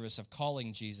lip service of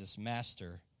calling Jesus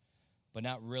Master, but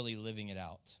not really living it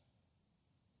out.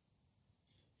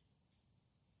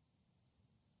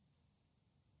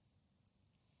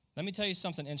 Let me tell you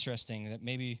something interesting that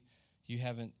maybe you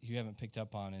haven't picked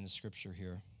up on in the scripture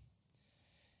here.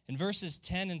 In verses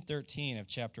 10 and 13 of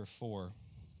chapter 4,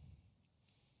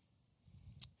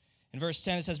 in verse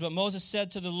 10 it says, "But Moses said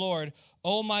to the Lord,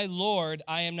 'O my Lord,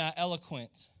 I am not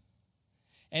eloquent.'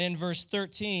 And in verse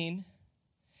 13,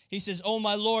 he says, 'Oh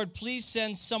my Lord, please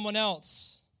send someone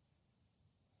else.'"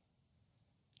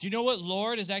 Do you know what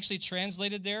Lord is actually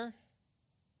translated there?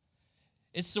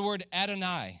 It's the word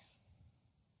Adonai.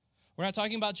 We're not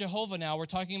talking about Jehovah now. We're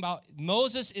talking about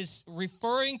Moses is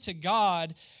referring to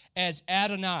God as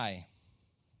Adonai.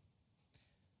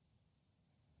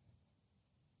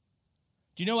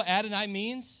 Do you know what Adonai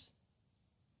means?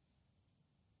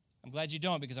 I'm glad you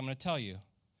don't, because I'm going to tell you.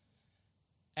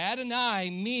 Adonai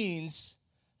means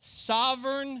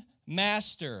sovereign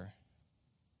master.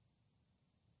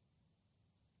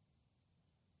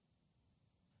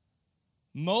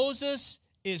 Moses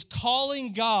is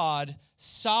calling God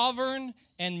sovereign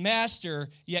and master,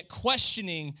 yet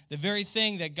questioning the very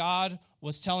thing that God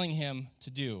was telling him to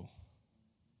do.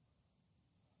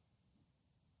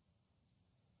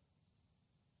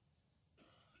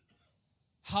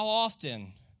 How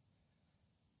often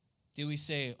do we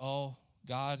say, "Oh,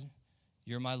 God,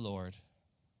 you're my Lord.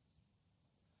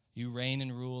 You reign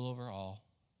and rule over all.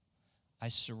 I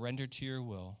surrender to your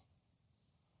will.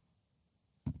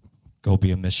 Go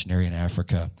be a missionary in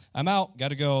Africa. I'm out. Got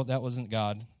to go. That wasn't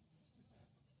God."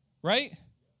 Right?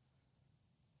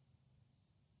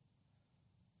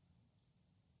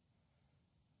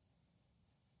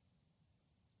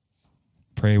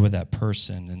 Pray with that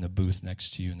person in the booth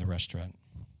next to you in the restaurant.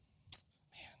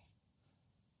 Man,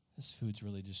 this food's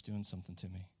really just doing something to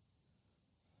me.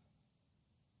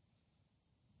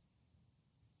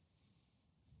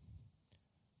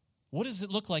 What does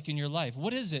it look like in your life?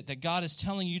 What is it that God is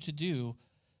telling you to do,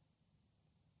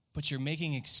 but you're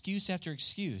making excuse after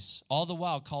excuse, all the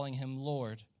while calling him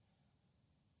Lord?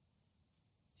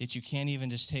 Yet you can't even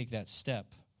just take that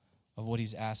step of what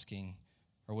he's asking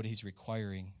or what he's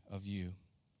requiring of you.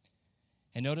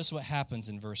 And notice what happens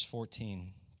in verse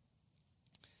 14.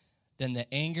 "Then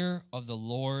the anger of the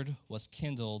Lord was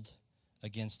kindled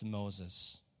against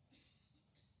Moses."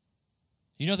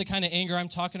 You know the kind of anger I'm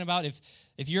talking about?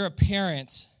 If you're a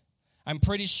parent, I'm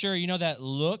pretty sure you know that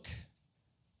look.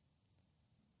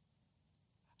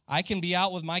 I can be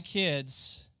out with my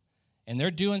kids, and they're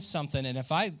doing something, and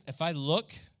if I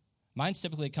look, mine's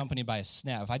typically accompanied by a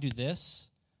snap. If I do this,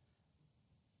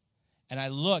 and I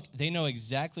look, they know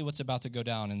exactly what's about to go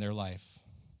down in their life,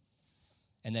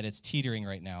 and that it's teetering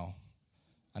right now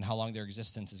on how long their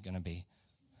existence is going to be.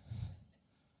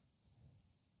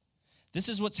 This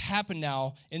is what's happened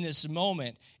now in this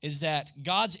moment, is that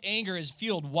God's anger is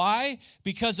fueled. Why?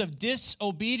 Because of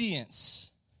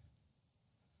disobedience.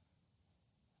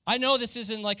 I know this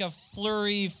isn't like a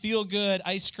flurry, feel-good,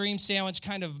 ice cream sandwich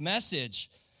kind of message.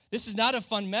 This is not a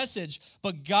fun message,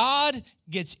 but God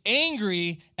gets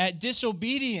angry at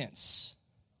disobedience.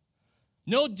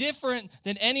 No different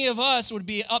than any of us would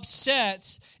be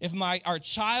upset if our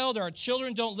child or our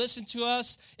children don't listen to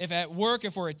us, if at work,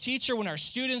 if we're a teacher, when our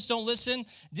students don't listen.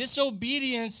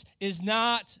 Disobedience is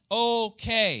not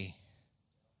okay.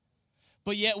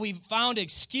 But yet we've found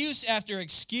excuse after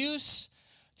excuse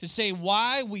to say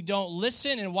why we don't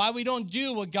listen and why we don't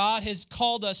do what God has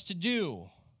called us to do.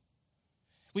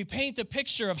 We paint the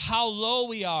picture of how low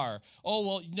we are. "Oh,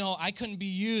 well, no, I couldn't be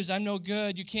used. I'm no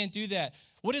good. You can't do that."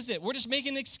 What is it? We're just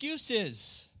making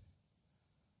excuses.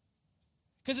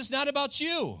 Because it's not about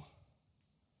you.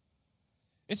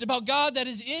 It's about God that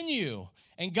is in you.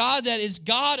 And God that is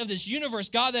God of this universe,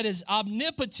 God that is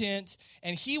omnipotent,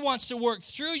 and he wants to work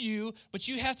through you, but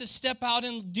you have to step out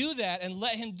and do that and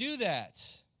let him do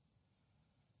that.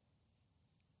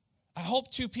 I hope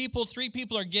 2 people, 3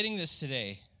 people are getting this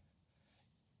today.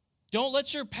 Don't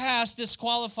let your past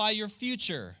disqualify your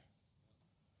future,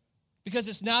 because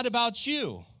it's not about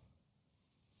you.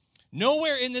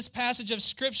 Nowhere in this passage of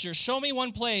Scripture, show me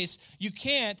one place you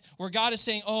can't, where God is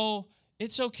saying, "Oh,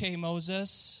 it's okay,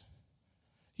 Moses.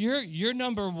 You're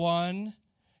number 1.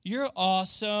 You're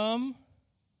awesome.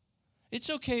 It's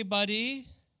okay, buddy."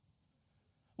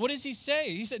 What does he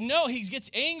say? He said, no, he gets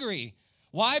angry.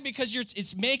 Why? Because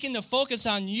it's making the focus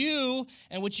on you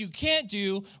and what you can't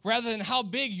do rather than how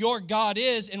big your God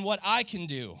is and what I can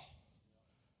do.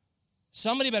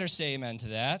 Somebody better say amen to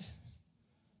that.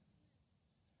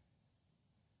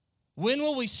 When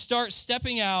will we start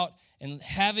stepping out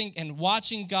and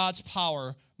watching God's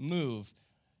power move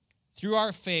through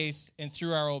our faith and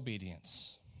through our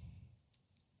obedience?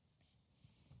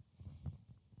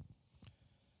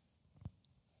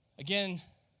 Again,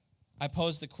 I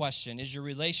pose the question, is your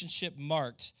relationship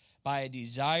marked by a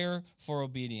desire for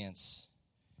obedience?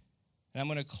 And I'm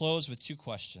going to close with two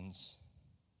questions.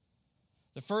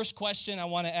 The first question I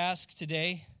want to ask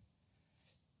today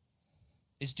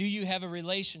is, do you have a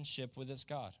relationship with this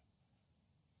God?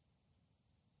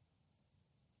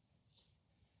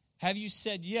 Have you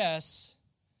said yes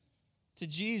to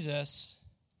Jesus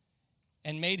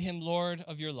and made him Lord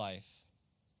of your life?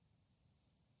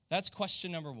 That's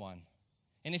question number one.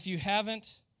 And if you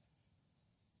haven't,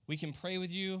 we can pray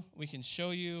with you. We can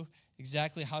show you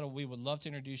exactly how we would love to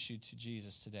introduce you to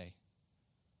Jesus today.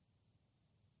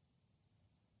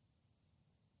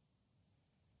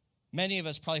 Many of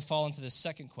us probably fall into the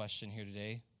second question here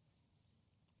today.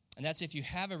 And that's, if you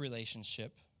have a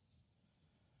relationship,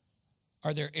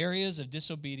 are there areas of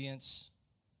disobedience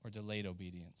or delayed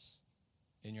obedience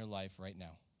in your life right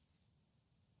now?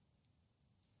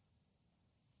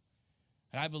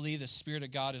 And I believe the Spirit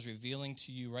of God is revealing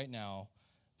to you right now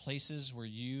places where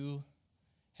you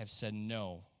have said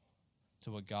no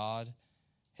to what God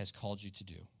has called you to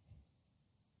do.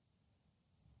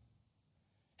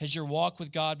 Has your walk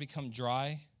with God become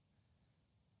dry?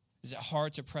 Is it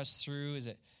hard to press through?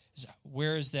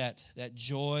 Where is that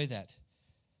joy,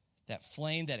 that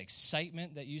flame, that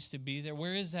excitement that used to be there?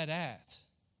 Where is that at?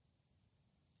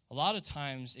 A lot of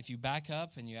times, if you back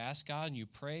up and you ask God and you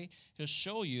pray, he'll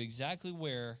show you exactly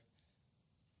where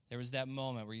there was that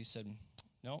moment where you said,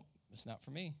 no, it's not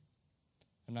for me.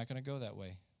 I'm not going to go that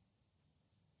way.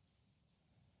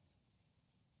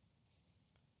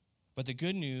 But the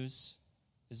good news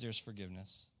is there's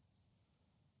forgiveness.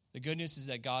 The good news is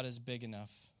that God is big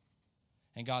enough,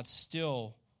 and God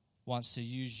still wants to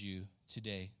use you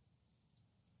today.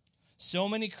 So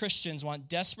many Christians want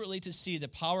desperately to see the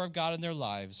power of God in their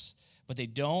lives, but they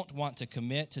don't want to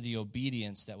commit to the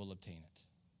obedience that will obtain it.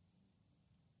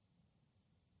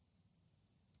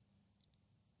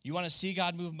 You want to see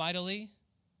God move mightily?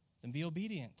 Then be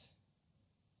obedient.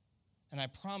 And I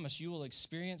promise you will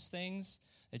experience things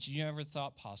that you never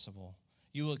thought possible.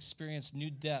 You will experience new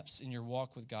depths in your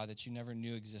walk with God that you never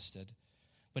knew existed.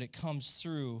 But it comes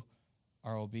through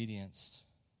our obedience.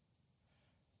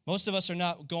 Most of us are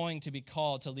not going to be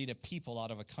called to lead a people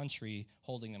out of a country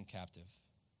holding them captive.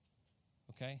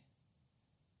 Okay?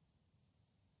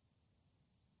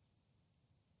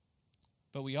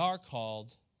 But we are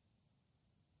called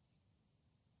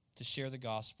to share the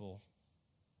gospel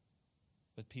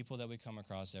with people that we come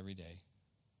across every day.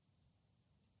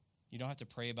 You don't have to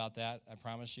pray about that, I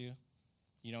promise you.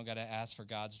 You don't got to ask for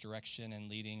God's direction and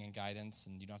leading and guidance,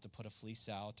 and you don't have to put a fleece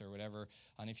out or whatever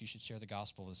on if you should share the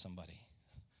gospel with somebody.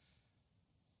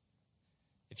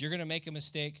 If you're going to make a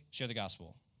mistake, share the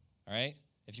gospel, all right?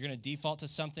 If you're going to default to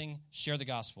something, share the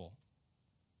gospel.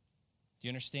 Do you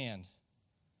understand?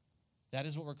 That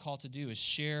is what we're called to do, is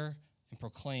share and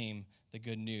proclaim the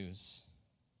good news.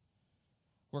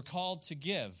 We're called to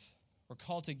give. We're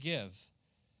called to give.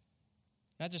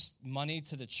 Not just money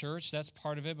to the church, that's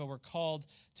part of it, but we're called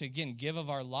to, again, give of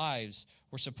our lives.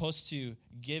 We're supposed to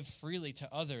give freely to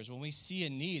others. When we see a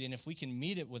need, and if we can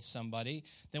meet it with somebody,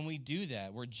 then we do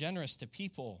that. We're generous to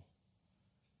people.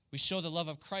 We show the love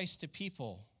of Christ to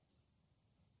people.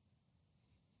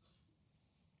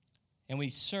 And we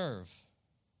serve.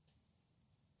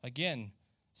 Again,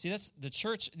 see, that's the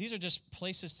church. These are just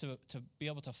places to be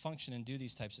able to function and do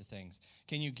these types of things.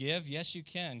 Can you give? Yes, you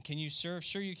can. Can you serve?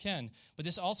 Sure, you can. But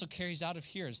this also carries out of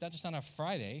here. It's not just on a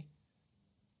Friday.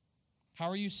 How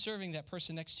are you serving that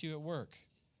person next to you at work?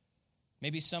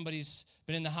 Maybe somebody's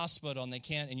been in the hospital and they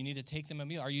can't, and you need to take them a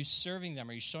meal. Are you serving them?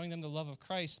 Are you showing them the love of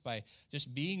Christ by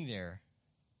just being there?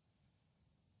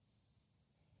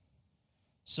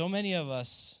 So many of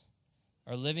us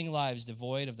are living lives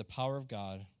devoid of the power of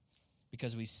God,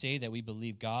 because we say that we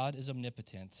believe God is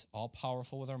omnipotent,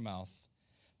 all-powerful with our mouth,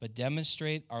 but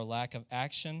demonstrate our lack of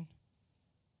action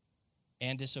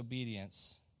and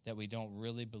disobedience that we don't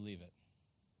really believe it.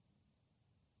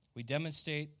 We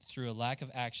demonstrate through a lack of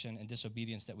action and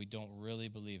disobedience that we don't really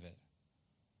believe it.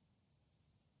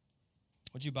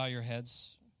 Would you bow your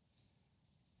heads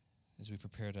as we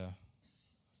prepare to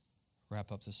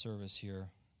wrap up the service here?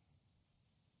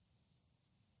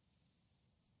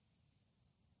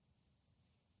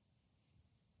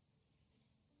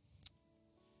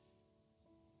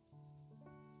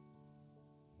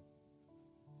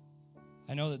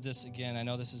 I know that this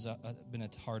has been a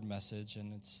hard message,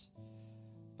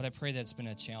 but I pray that it's been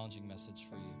a challenging message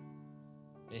for you.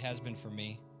 It has been for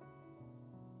me.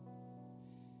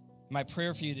 My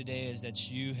prayer for you today is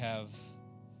that you have,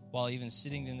 while even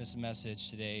sitting in this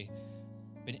message today,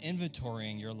 been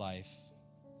inventorying your life,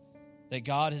 that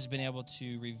God has been able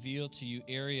to reveal to you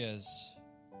areas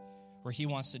where he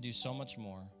wants to do so much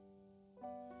more.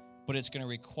 But it's going to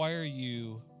require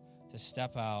you to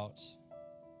step out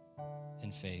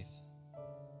in faith.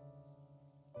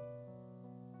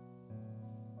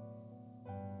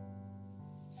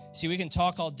 See, we can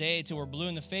talk all day till we're blue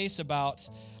in the face about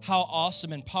how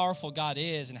awesome and powerful God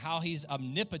is and how he's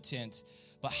omnipotent,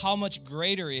 but how much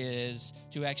greater it is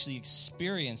to actually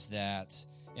experience that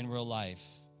in real life.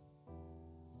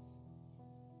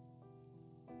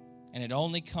 And it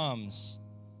only comes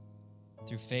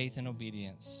through faith and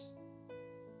obedience.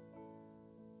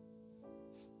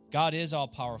 God is all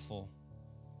powerful.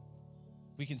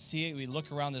 We can see it. We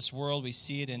look around this world. We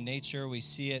see it in nature. We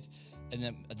see it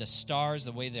in the stars,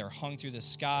 the way they're hung through the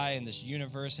sky and this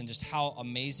universe, and just how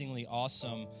amazingly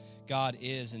awesome God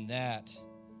is in that.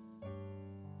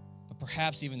 But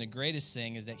perhaps even the greatest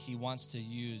thing is that he wants to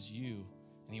use you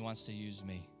and he wants to use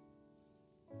me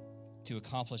to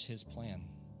accomplish his plan.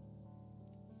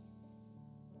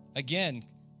 Again,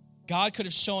 God could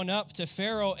have shown up to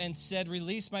Pharaoh and said,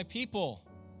 "Release my people."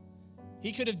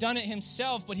 He could have done it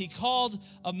himself, but he called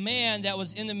a man that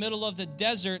was in the middle of the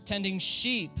desert tending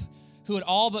sheep, who had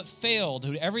all but failed,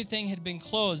 who everything had been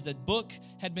closed, the book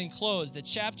had been closed, the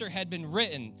chapter had been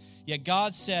written. Yet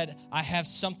God said, "I have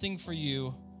something for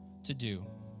you to do,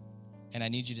 and I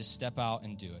need you to step out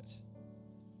and do it."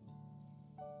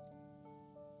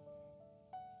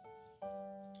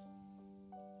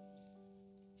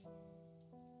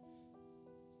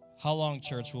 How long,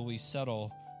 church, will we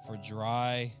settle for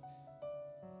dry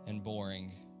and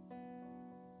boring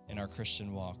in our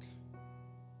Christian walk?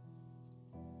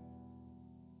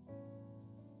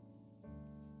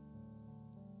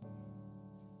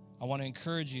 I want to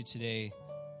encourage you today,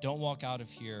 don't walk out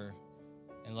of here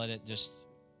and let it just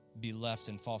be left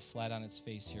and fall flat on its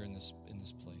face here in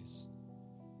this place.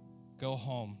 Go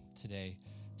home today.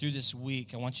 Through this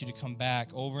week, I want you to come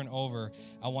back over and over.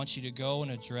 I want you to go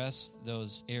and address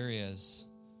those areas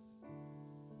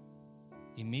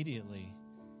immediately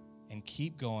and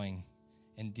keep going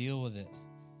and deal with it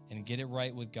and get it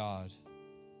right with God.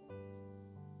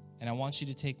 And I want you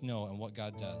to take note on what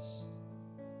God does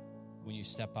when you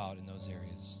step out in those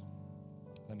areas.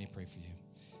 Let me pray for you.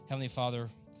 Heavenly Father,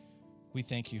 we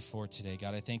thank you for today.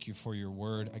 God, I thank you for your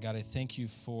word. God, I thank you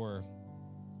for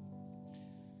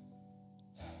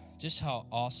just how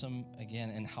awesome, again,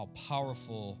 and how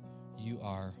powerful you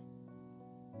are.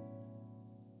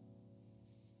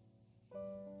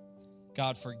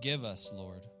 God, forgive us,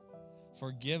 Lord.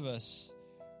 Forgive us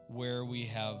where we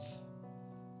have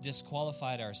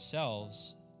disqualified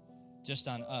ourselves just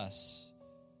on us.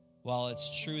 While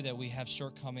it's true that we have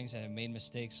shortcomings and have made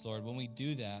mistakes, Lord, when we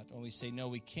do that, when we say, no,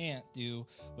 we can't do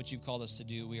what you've called us to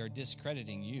do, we are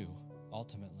discrediting you,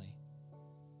 ultimately.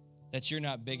 That you're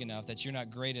not big enough, that you're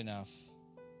not great enough.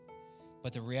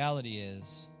 But the reality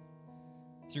is,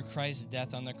 through Christ's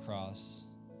death on the cross,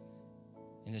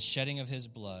 in the shedding of his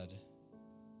blood,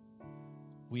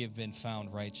 we have been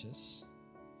found righteous,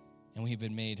 and we have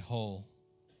been made whole.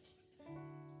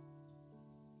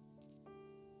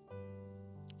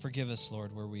 Forgive us,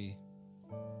 Lord, where we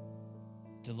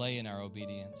delay in our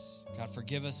obedience. God,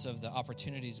 forgive us of the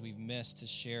opportunities we've missed to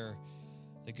share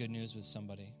the good news with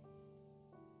somebody.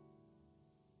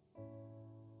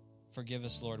 Forgive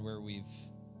us, Lord, where we've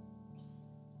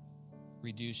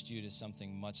reduced you to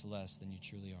something much less than you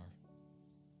truly are.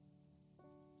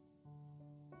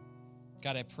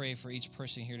 God, I pray for each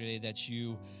person here today that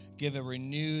you give a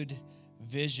renewed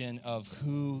vision of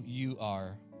who you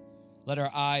are. Let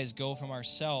our eyes go from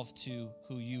ourselves to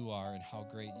who you are and how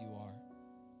great you are.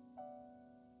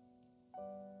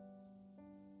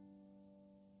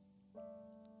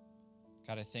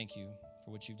 God, I thank you for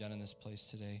what you've done in this place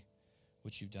today,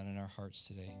 what you've done in our hearts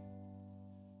today.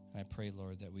 And I pray,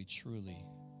 Lord, that we truly,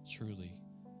 truly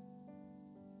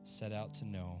set out to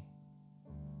know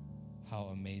how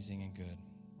amazing and good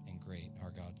and great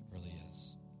our God really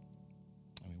is.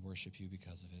 And we worship you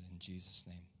because of it. In Jesus'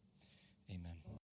 name, amen.